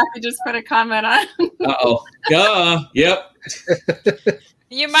sorry, Kathy just put a comment on. Yep.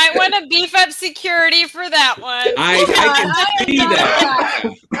 You might want to beef up security for that one. I can see that.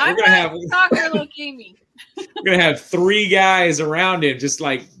 I'm going to have soccer leukemia. We're going to have 3 guys around him, just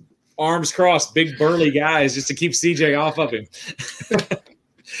like arms crossed, big burly guys, just to keep CJ off of him.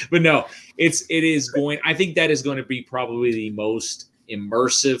 But no, it is going. I think that is going to be probably the most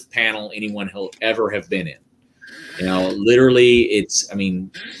immersive panel anyone will ever have been in. Literally, it's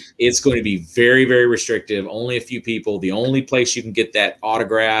going to be very, very restrictive. Only a few people. The only place you can get that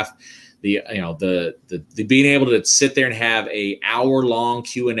autograph, the being able to sit there and have a hour-long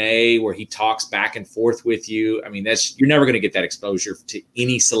Q&A where he talks back and forth with you. You're never going to get that exposure to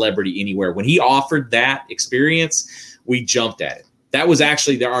any celebrity anywhere. When he offered that experience, we jumped at it. That was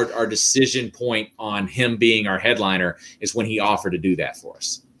actually our decision point on him being our headliner, is when he offered to do that for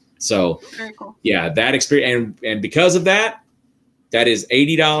us. So, very cool. Yeah, that experience, and because of that, that is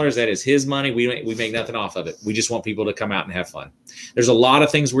 $80. That is his money. We make nothing off of it. We just want people to come out and have fun. There's a lot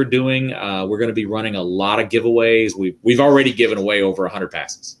of things we're doing. We're going to be running a lot of giveaways. We've already given away over 100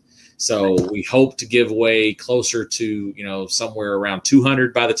 passes. So we hope to give away closer to, somewhere around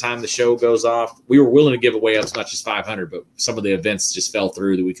 200 by the time the show goes off. We were willing to give away as much as 500, but some of the events just fell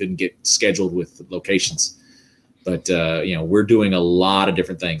through that we couldn't get scheduled with locations. But, we're doing a lot of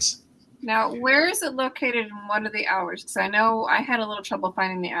different things. Now, where is it located and what are the hours? Because I know I had a little trouble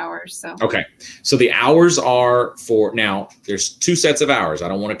finding the hours. So okay. So the hours are there's 2 sets of hours. I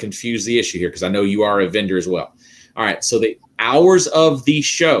don't want to confuse the issue here because I know you are a vendor as well. All right. So the hours of the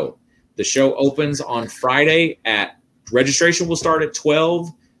show opens on Friday registration will start at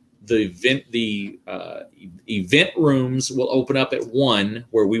 12. the event rooms will open up at 1,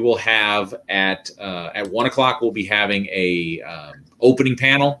 where we will have at 1 o'clock, we'll be having a opening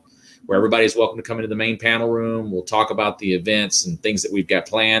panel where everybody's welcome to come into the main panel room. We'll talk about the events and things that we've got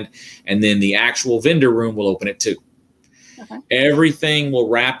planned. And then the actual vendor room will open at 2. Okay. Everything will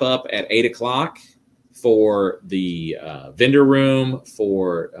wrap up at 8 o'clock for the vendor room,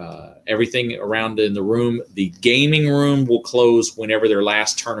 for everything around in the room. The gaming room will close whenever their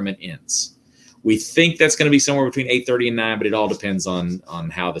last tournament ends. We think that's going to be somewhere between 8:30 and 9, but it all depends on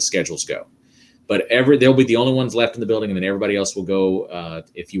how the schedules go. But they'll be the only ones left in the building, and then everybody else will go.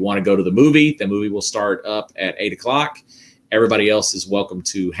 If you want to go to the movie will start up at 8 o'clock. Everybody else is welcome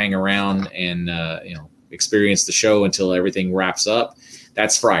to hang around and experience the show until everything wraps up.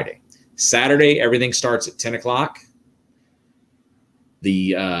 That's Friday. Saturday, everything starts at 10 o'clock.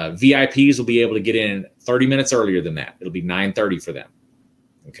 The VIPs will be able to get in 30 minutes earlier than that. It'll be 9:30 for them.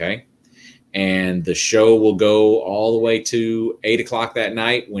 Okay. And the show will go all the way to 8 o'clock that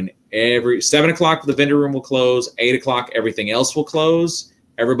night, when 7 o'clock the vendor room will close, 8 o'clock everything else will close.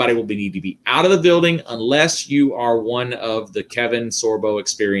 Everybody will need to be out of the building unless you are one of the Kevin Sorbo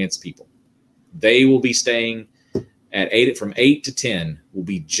Experience people. They will be staying at 8, from 8 to 10 will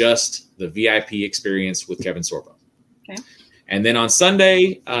be just the VIP experience with Kevin Sorbo. Okay. And then on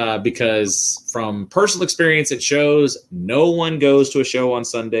Sunday, because from personal experience, it shows no one goes to a show on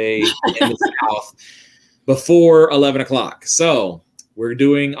Sunday in the South before 11 o'clock. So we're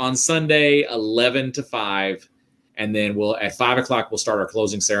doing on Sunday 11 to 5. And then at 5 o'clock, we'll start our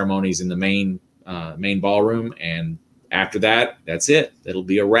closing ceremonies in the main ballroom. And after that, that's it. It'll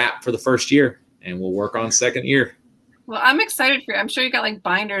be a wrap for the first year, and we'll work on second year. Well, I'm excited for you. I'm sure you got like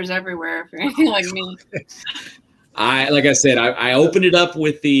binders everywhere if you're anything like me. Like I said, I opened it up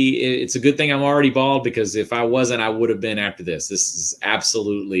with it's a good thing I'm already bald, because if I wasn't, I would have been after this. This is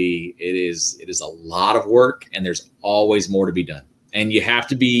absolutely, it is a lot of work, and there's always more to be done. And you have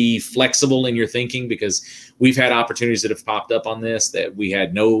to be flexible in your thinking, because we've had opportunities that have popped up on this that we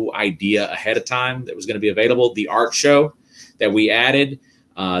had no idea ahead of time that was going to be available. The art show that we added,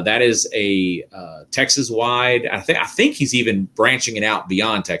 that is a Texas-wide. I think he's even branching it out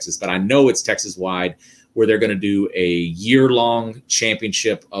beyond Texas, but I know it's Texas-wide, where they're going to do a year-long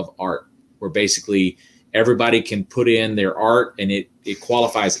championship of art, where basically everybody can put in their art, and it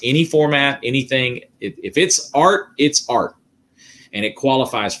qualifies any format, anything. If it's art, it's art, and it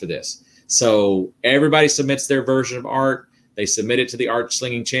qualifies for this. So everybody submits their version of art. They submit it to the Art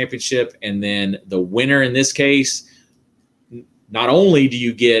Slinging Championship, and then the winner in this case, not only do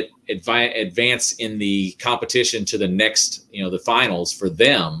you get advance in the competition to the next, the finals for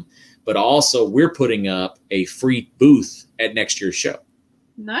them, but also we're putting up a free booth at next year's show.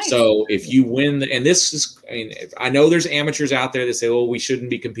 Nice. So if you win, and this is, I know there's amateurs out there that say, oh, we shouldn't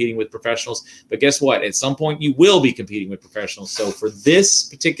be competing with professionals, but guess what? At some point you will be competing with professionals. So for this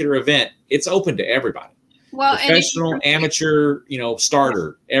particular event, it's open to everybody. Well, professional, amateur,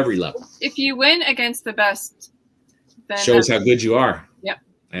 starter, every level. If you win against the best, then shows how good you are. Yep.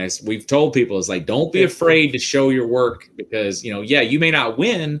 As we've told people, it's like, don't be afraid to show your work, because, you may not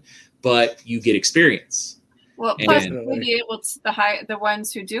win, but you get experience. Well, plus we'll be able to, the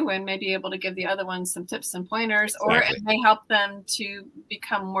ones who do win may be able to give the other ones some tips and pointers, or it may help them to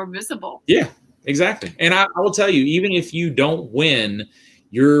become more visible. Yeah, exactly. And I will tell you, even if you don't win,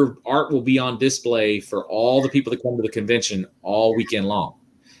 your art will be on display for all the people that come to the convention all weekend long.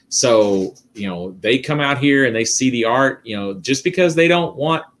 So, they come out here and they see the art, just because they don't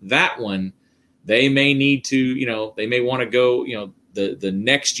want that one, they may need to, they may want to go, the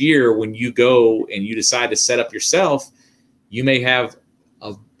next year when you go and you decide to set up yourself, you may have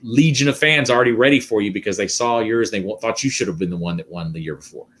a legion of fans already ready for you because they saw yours. They thought you should have been the one that won the year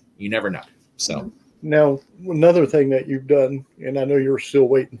before. You never know. So now another thing that you've done, and I know you're still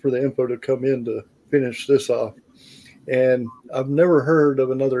waiting for the info to come in to finish this off, and I've never heard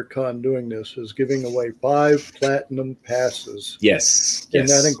of another con doing this, is giving away 5 platinum passes. Yes. And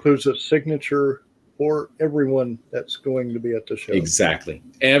that includes a signature for everyone that's going to be at the show. Exactly.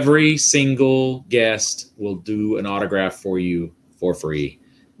 Every single guest will do an autograph for you for free.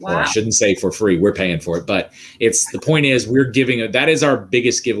 Wow. Or I shouldn't say for free. We're paying for it. But the point is, we're giving that is our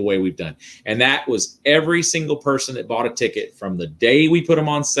biggest giveaway we've done. And that was every single person that bought a ticket from the day we put them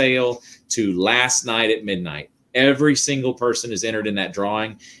on sale to last night at midnight. Every single person is entered in that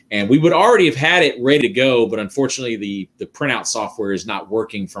drawing, and we would already have had it ready to go, but unfortunately the printout software is not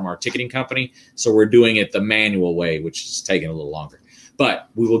working from our ticketing company, so we're doing it the manual way, which is taking a little longer. But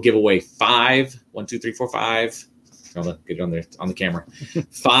we will give away 5, 1, 2, 3, 4, 5. I'll get it on the camera.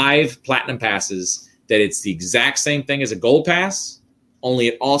 5 platinum passes. That it's the exact same thing as a gold pass, only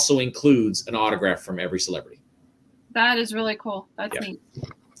it also includes an autograph from every celebrity. That is really cool. That's neat.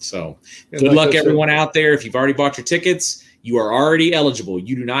 So good luck, everyone out there. If you've already bought your tickets, you are already eligible.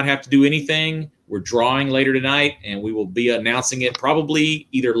 You do not have to do anything. We're drawing later tonight, and we will be announcing it probably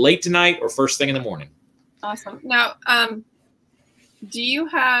either late tonight or first thing in the morning. Awesome. Now, do you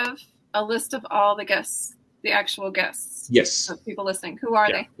have a list of all the guests, the actual guests? Yes. Of people listening. Who are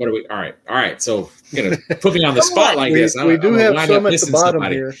they? What are we? All right. So you're going to put me on the spot like this. We do have some at the bottom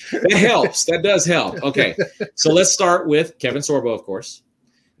here. That helps. That does help. Okay. So let's start with Kevin Sorbo, of course.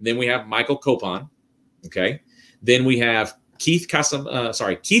 Then we have Michael Copon. Okay. Then we have Keith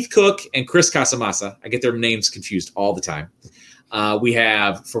Cook and Chris Casamassa. I get their names confused all the time. We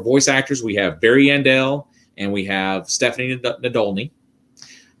have, for voice actors, we have Barry Yandell and we have Stephanie Nadolny.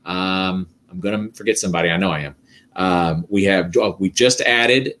 I'm going to forget somebody. I know I am. We just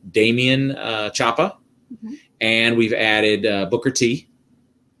added Damian Chapa, and we've added Booker T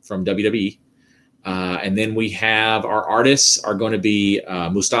from WWE. And then we have our artists are going to be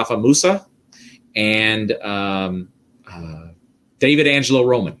Mustafa Musa and David Angelo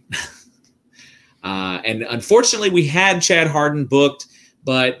Roman. And unfortunately, we had Chad Harden booked,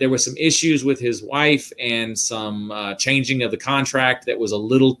 but there were some issues with his wife and some changing of the contract that was a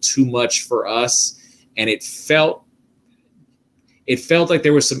little too much for us. And it felt like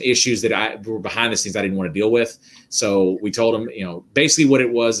there were some issues that were behind the scenes I didn't want to deal with. So we told him, basically what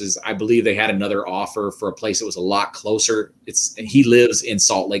it was is I believe they had another offer for a place that was a lot closer. He lives in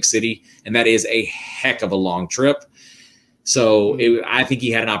Salt Lake City, and that is a heck of a long trip. So I think he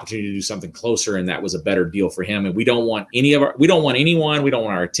had an opportunity to do something closer, and that was a better deal for him. And we don't want anyone. We don't want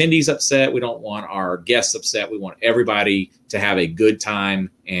our attendees upset. We don't want our guests upset. We want everybody to have a good time.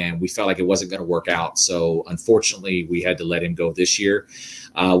 And we felt like it wasn't going to work out. So unfortunately, we had to let him go this year.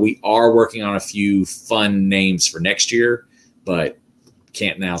 We are working on a few fun names for next year, but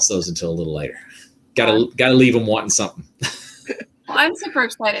can't announce those until a little later. Got to leave them wanting something. Well, I'm super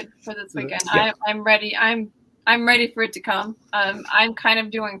excited for this weekend. Yeah. I'm ready. I'm ready for it to come. I'm kind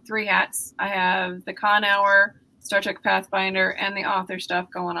of doing 3 hats. I have the Con Hour, Star Trek Pathfinder, and the author stuff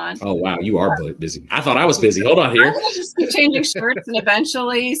going on. Oh, wow. You are busy. I thought I was busy. Hold on here. I'm gonna just keep changing shirts, and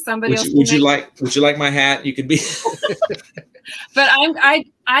eventually somebody else. Would you like my hat? You could be. But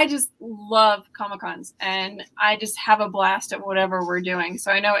I just love Comic-Cons, and I just have a blast at whatever we're doing.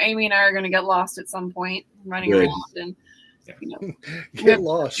 So I know Amy and I are going to get lost at some point running around and. Get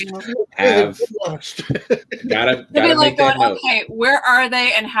lost. Gotta like going, okay, where are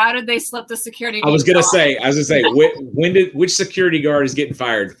they and how did they slip the security? I was gonna say, which security guard is getting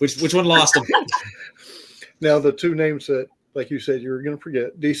fired? Which one lost them? Now the 2 names that, like you said, you were gonna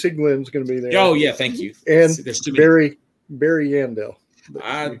forget. DC Gwynn's gonna be there. Oh yeah, thank you. And Barry Yandell.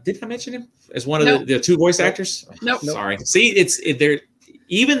 Did I mention him as one of the 2 voice actors? Nope. Sorry. See, there.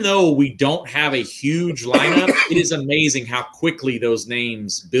 Even though we don't have a huge lineup, it is amazing how quickly those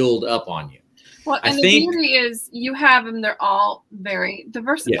names build up on you. Well, and the beauty is you have them; they're all very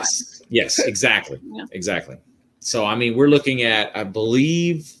diversified. Yes, exactly, exactly. So, I mean, I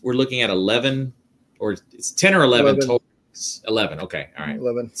believe we're looking at 11, or it's 10 or 11 total. 11. Okay, all right.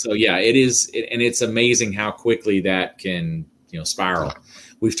 11. So, yeah, it is, and it's amazing how quickly that can, spiral.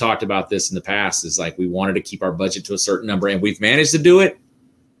 We've talked about this in the past. Is like we wanted to keep our budget to a certain number, and we've managed to do it.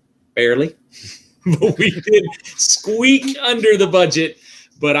 Barely, but we did squeak under the budget,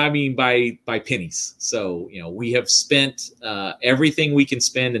 but I mean by pennies. So we have spent everything we can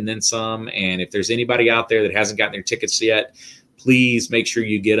spend and then some. And if there's anybody out there that hasn't gotten their tickets yet, please make sure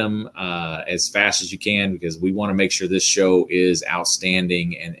you get them as fast as you can, because we want to make sure this show is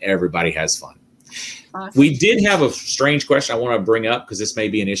outstanding and everybody has fun. Awesome. We did have a strange question I want to bring up because this may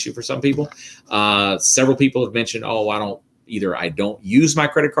be an issue for some people. Several people have mentioned, I don't use my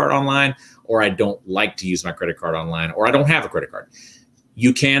credit card online, or I don't like to use my credit card online, or I don't have a credit card.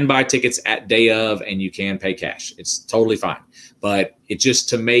 You can buy tickets at day of and you can pay cash. It's totally fine. But it just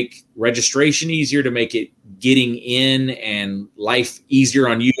to make registration easier, to make it getting in and life easier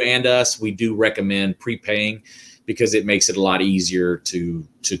on you and us, we do recommend prepaying because it makes it a lot easier to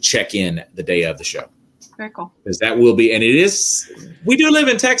check in the day of the show. Very cool. Because that will be, and it is, we do live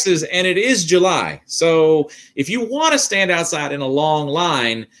in Texas and it is July. So if you want to stand outside in a long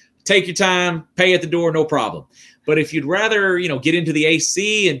line, take your time, pay at the door, no problem. But if you'd rather, get into the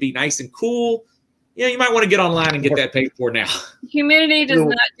AC and be nice and cool, you might want to get online and get that paid for now. Humidity does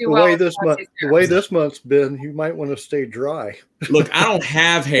not do well. The way this month's been, you might want to stay dry. Look, I don't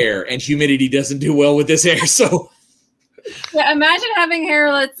have hair and humidity doesn't do well with this hair. So yeah, imagine having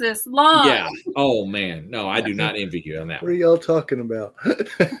hair that's this long. Yeah. Oh man. No, I do not envy you on that. What are y'all talking about?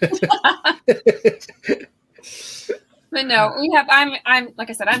 But no, we have. I'm like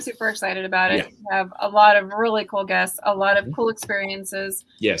I said, I'm super excited about it. Yeah. We have a lot of really cool guests, a lot of cool experiences.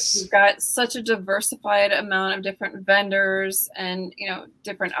 Yes. We've got such a diversified amount of different vendors and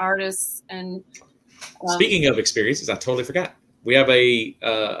different artists. And speaking of experiences, I totally forgot. We have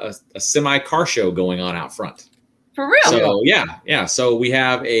a semi car show going on out front. For real? So yeah. So we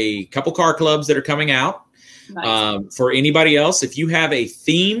have a couple car clubs that are coming out. Nice. For anybody else, if you have a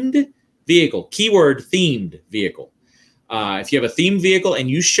themed vehicle, keyword themed vehicle. If you have a themed vehicle and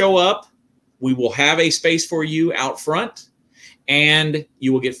you show up, we will have a space for you out front, and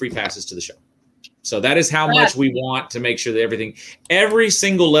you will get free passes to the show. So that is how much we want to make sure that every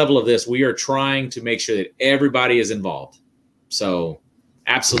single level of this, we are trying to make sure that everybody is involved. So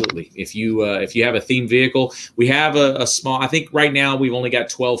absolutely. If you have a themed vehicle, we have a small, I think right now we've only got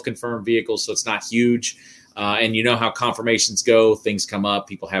 12 confirmed vehicles, so it's not huge. And you know how confirmations go, things come up,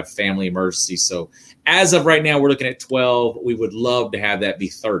 people have family emergencies. So as of right now, we're looking at 12. We would love to have that be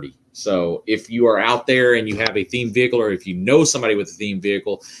 30. So if you are out there and you have a themed vehicle, or if you know somebody with a themed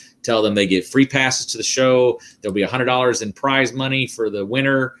vehicle, tell them they get free passes to the show. There'll be $100 in prize money for the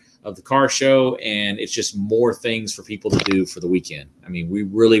winner of the car show. And it's just more things for people to do for the weekend. I mean, we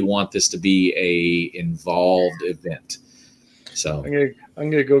really want this to be a involved event. So I'm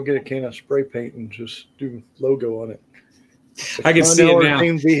gonna go get a can of spray paint and just do logo on it. I can see it now.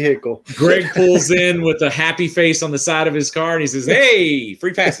 Vehicle. Greg pulls in with a happy face on the side of his car, and he says, "Hey,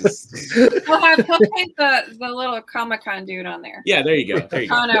 free passes." We'll paint the little Comic Con dude on there. Yeah, there you go. There you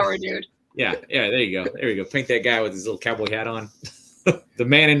go. Conroe dude. Yeah, there you go. There you go. Paint that guy with his little cowboy hat on. The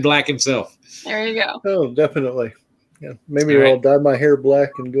man in black himself. There you go. Oh, definitely. Yeah, maybe I'll dye my hair black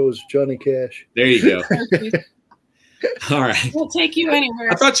and go as Johnny Cash. There you go. All right. We'll take you anywhere.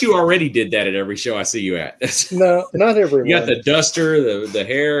 I thought you already did that at every show I see you at. No, not everyone. You got the duster, the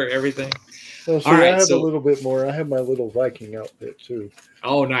hair, everything. Well, see, I have a little bit more. I have my little Viking outfit too.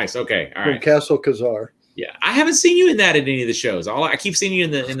 Oh, nice. Okay. All right. From Castle Khazar. Yeah, I haven't seen you in that at any of the shows. I keep seeing you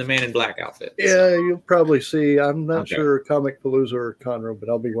in the Man in Black outfit. Yeah, so. You'll probably see. I'm not sure Comic Palooza or Conroe, but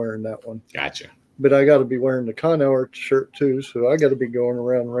I'll be wearing that one. Gotcha. But I got to be wearing the Con Hour shirt too, so I got to be going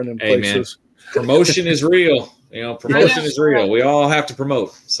around running places. Man, promotion is real. Promotion is real. We all have to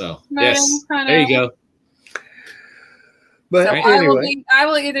promote. So yes, there you go. But so anyway, I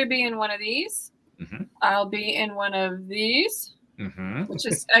will either be in one of these. Mm-hmm. I'll be in one of these. Mm-hmm. Which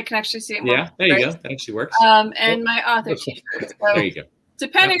is, I can actually see it. Yeah, there you go. That actually works. And my author t-shirt. So there you go.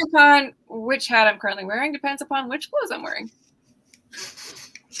 Depending upon which hat I'm currently wearing, depends upon which clothes I'm wearing.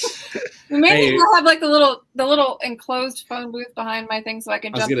 Maybe we'll have like the little enclosed phone booth behind my thing, so I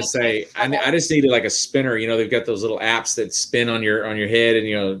can. I was gonna say, I just needed like a spinner. They've got those little apps that spin on your head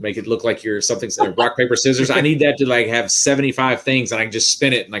and make it look like you're something. Rock paper scissors. I need that to like have 75 things, and I can just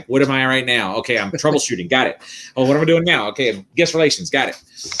spin it. And like, what am I right now? Okay, I'm troubleshooting. Got it. Oh, what am I doing now? Okay, guest relations. Got it.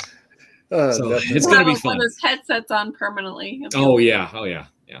 So it's gonna be fun. One of those headsets on permanently. Oh yeah.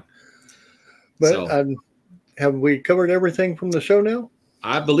 But have we covered everything from the show now?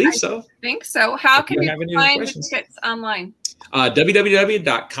 I believe so. I think so. How can you find the tickets online?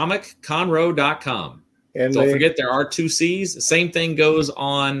 www.comicconroe.com. And don't forget, there are 2 C's. The same thing goes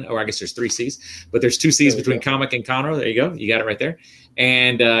on, or I guess there's 3 C's, but there's 2 C's between Comic and Conroe. There you go. You got it right there.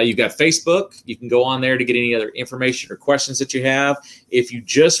 And you've got Facebook. You can go on there to get any other information or questions that you have. If you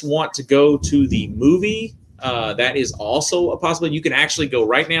just want to go to the movie, that is also a possibility. You can actually go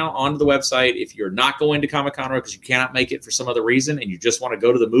right now onto the website if you're not going to Comic Conroe because you cannot make it for some other reason and you just want to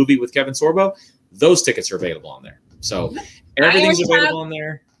go to the movie with Kevin Sorbo. Those tickets are available on there. So everything's available on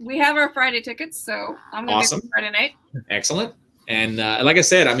there. We have our Friday tickets, so I'm going to be Friday night. Excellent. And like I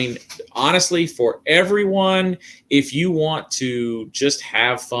said, I mean, honestly, for everyone, if you want to just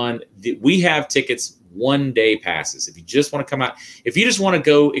have fun, we have tickets 1-day passes. If you just want to come out, if you just want to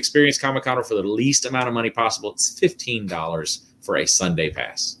go experience Comic Conroe for the least amount of money possible, it's $15 for a Sunday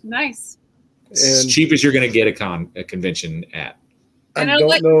pass. Nice. It's as cheap as you're going to get a convention at. And I'd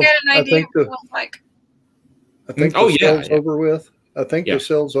like to get an idea of what it's like. I think the sale's over with. I think the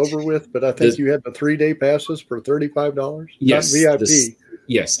sale's over with, but I think you had the 3-day passes for $35. Yes, not VIP.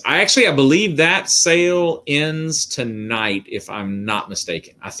 Yes, I believe that sale ends tonight, if I'm not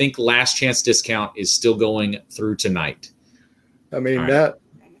mistaken. I think last chance discount is still going through tonight. I mean, that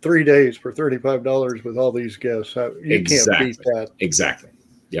 3 days for $35 with all these guests, you can't beat that. Exactly.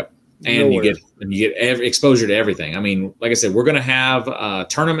 Yep. And you get exposure to everything. I mean, like I said, we're going to have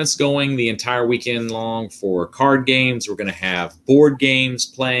tournaments going the entire weekend long for card games. We're going to have board games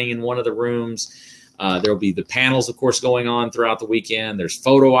playing in one of the rooms. There'll be the panels, of course, going on throughout the weekend. There's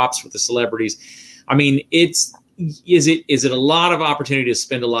photo ops with the celebrities. I mean, is it a lot of opportunity to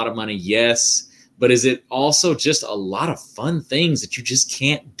spend a lot of money? Yes. but is it also just a lot of fun things that you just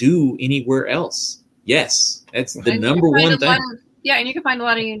can't do anywhere else? Yes, that's the number one thing. And you can find a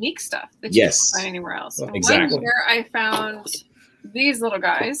lot of unique stuff that you can't find anywhere else. Well, exactly. One year I found these little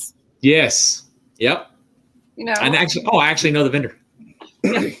guys. Yes. Yep. You know. And actually, I actually know the vendor.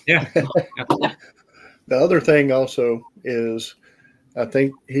 Yeah. The other thing also is, I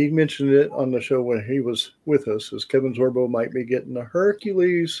think he mentioned it on the show when he was with us, is Kevin Sorbo might be getting the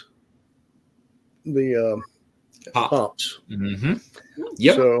Hercules, the pops. Mm-hmm.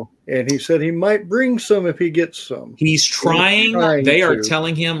 Yep. So, and he said he might bring some if he gets some. He's trying. They are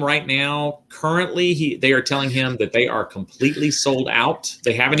telling him right now, currently, they are telling him that they are completely sold out.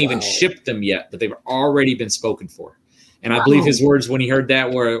 They haven't even shipped them yet, but they've already been spoken for. And I believe his words when he heard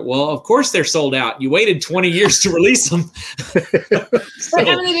that were, well, of course they're sold out. You waited 20 years to release them. But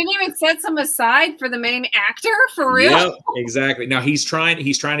I mean, they didn't even set some aside for the main actor, for real? Yep, exactly. Now he's trying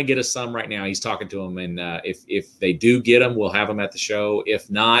to get us some right now. He's talking to them. And if they do get them, we'll have them at the show. If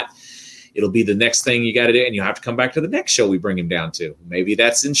not, it'll be the next thing you got to do. And you'll have to come back to the next show we bring him down to. Maybe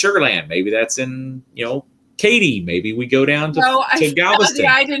that's in Sugarland. Maybe that's in, Katy. Maybe we go down to Galveston.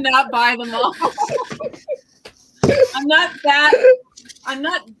 I did not buy them all. I'm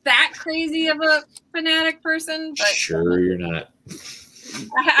not that crazy of a fanatic person, but sure you're not.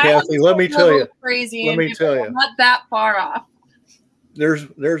 Kathy, let me tell you. Crazy. Let me tell you. I'm not that far off.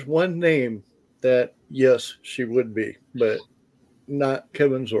 There's one name that yes, she would be, but not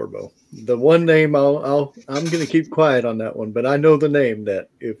Kevin Sorbo. The one name I'm going to keep quiet on that one, but I know the name that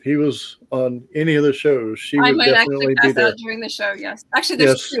if he was on any of the shows, she would definitely be there. Out during the show. Yes, actually,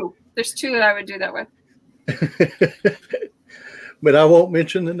 there's two. There's two that I would do that with. But I won't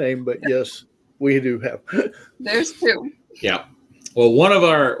mention the name, but yes, we do have. There's two. Yeah. Well, one of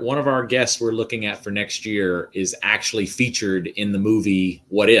our guests we're looking at for next year is actually featured in the movie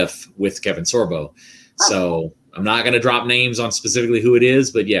What If with Kevin Sorbo. So I'm not going to drop names on specifically who it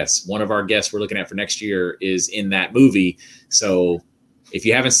is, but yes, one of our guests we're looking at for next year is in that movie. So if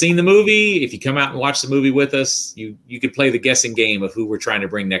you haven't seen the movie, if you come out and watch the movie with us, you could play the guessing game of who we're trying to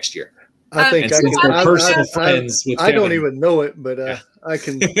bring next year. I think personal friends with I don't even know it, but I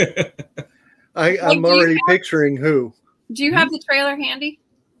can. I'm already picturing who. Do you have the trailer handy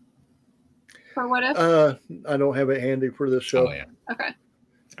for What If? I don't have it handy for this show. Oh, yeah. Okay.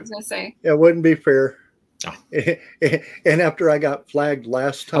 I was gonna say it wouldn't be fair. Oh. And after I got flagged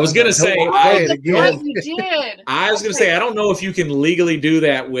last time, I was gonna say you did. I was gonna say I don't know if you can legally do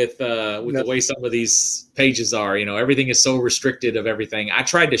that with the way some of these pages are. Everything is so restricted of everything. I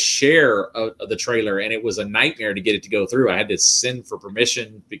tried to share the trailer, and it was a nightmare to get it to go through. I had to send for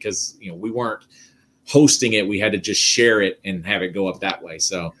permission because we weren't hosting it. We had to just share it and have it go up that way.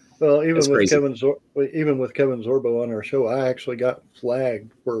 So. Well, even with Kevin Sorbo on our show, I actually got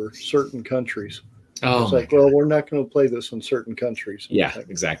flagged for certain countries. Oh, it's like, well, we're not going to play this in certain countries. Yeah,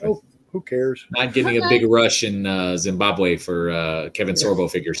 exactly. Oh, who cares? Not getting a big rush in Zimbabwe for Kevin Sorbo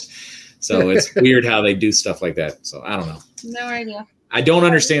figures. So it's weird how they do stuff like that. So I don't know. No idea. I don't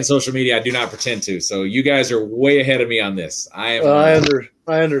understand social media. I do not pretend to. So you guys are way ahead of me on this. I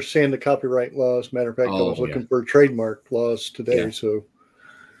understand the copyright laws. Matter of fact, I was looking for trademark laws today. So.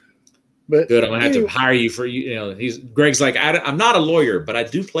 But good. I'm gonna have to hire you for Greg's like, I'm not a lawyer, but I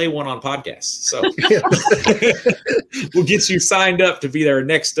do play one on podcasts. So we'll get you signed up to be our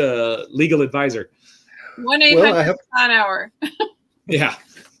next legal advisor. 1-800 on hour. Yeah.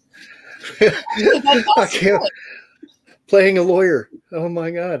 I can't. Playing a lawyer. Oh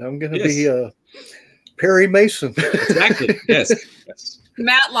my God, I'm gonna be Perry Mason. Exactly. Yes.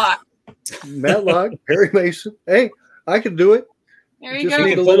 Matlock, Perry Mason. Hey, I can do it. There you Just go.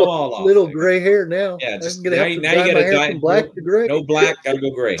 need a little gray hair now. Yeah, just now you got to dye from black to gray. No black, got to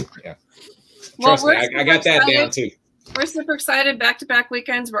go gray. Yeah. Trust me, I got that down too. We're super excited. Back-to-back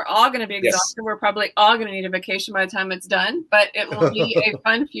weekends. We're all going to be exhausted. Yes. We're probably all going to need a vacation by the time it's done, but it will be a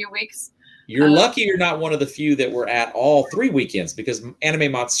fun few weeks. You're lucky you're not one of the few that were at all 3 weekends because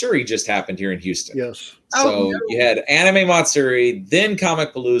Anime Matsuri just happened here in Houston. Yes. So you had Anime Matsuri, then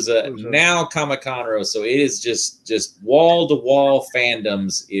Comic Palooza, now Comic Conroe. So it is just wall-to-wall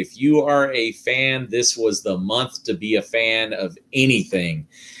fandoms. If you are a fan, this was the month to be a fan of anything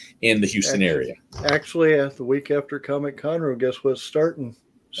in the Houston area. Actually, the week after Comic Conroe, guess what's starting?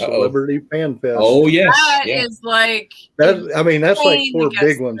 Celebrity Fan Fest. Oh yes, that is like that. I mean, that's like 4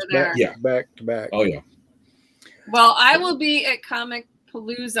 big ones back to back. Oh yeah. Well, I will be at Comic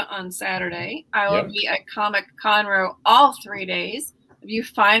Palooza on Saturday. I will be at Comic Conroe all 3 days. If you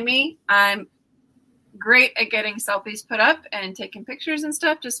find me, I'm great at getting selfies put up and taking pictures and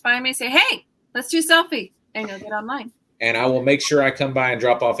stuff. Just find me, say, "Hey, let's do a selfie," and you'll get online. and I will make sure I come by and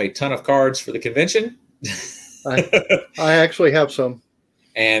drop off a ton of cards for the convention. I actually have some.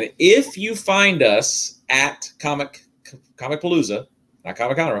 And if you find us at Comicpalooza, not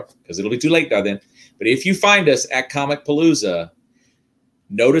Comic Conroe, because it'll be too late by then. But if you find us at Comicpalooza,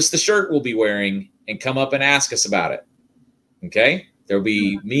 notice the shirt we'll be wearing and come up and ask us about it. Okay? There'll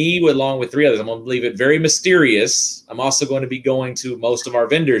be me along with 3 others. I'm going to leave it very mysterious. I'm also going to be going to most of our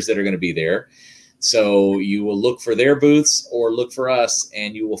vendors that are going to be there. So you will look for their booths or look for us,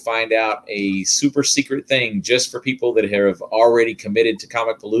 and you will find out a super secret thing just for people that have already committed to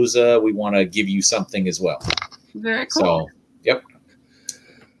Comicpalooza. We want to give you something as well. Very cool. So, yep.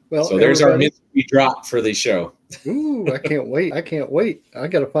 Well, so there's our mystery drop for the show. Ooh, I can't wait. I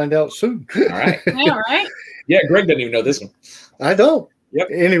got to find out soon. All right. Yeah, right. Yeah, Greg doesn't even know this one. I don't. Yep.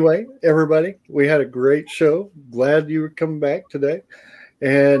 Anyway, everybody, we had a great show. Glad you were coming back today.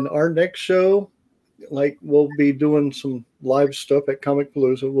 And our next show, we'll be doing some live stuff at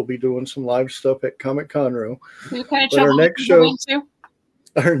Comicpalooza. We'll be doing some live stuff at Comic Conroe. But our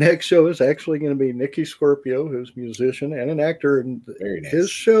next show is actually going to be Nikki Scorpio, who's a musician and an actor. And Very nice. His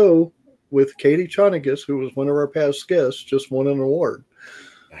show with Katie Chonigas, who was one of our past guests, just won an award.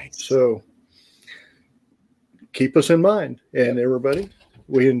 Nice. So keep us in mind. And everybody,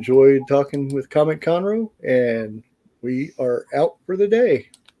 we enjoyed talking with Comic Conroe, and we are out for the day.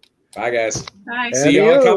 Bye, guys. Bye. See you on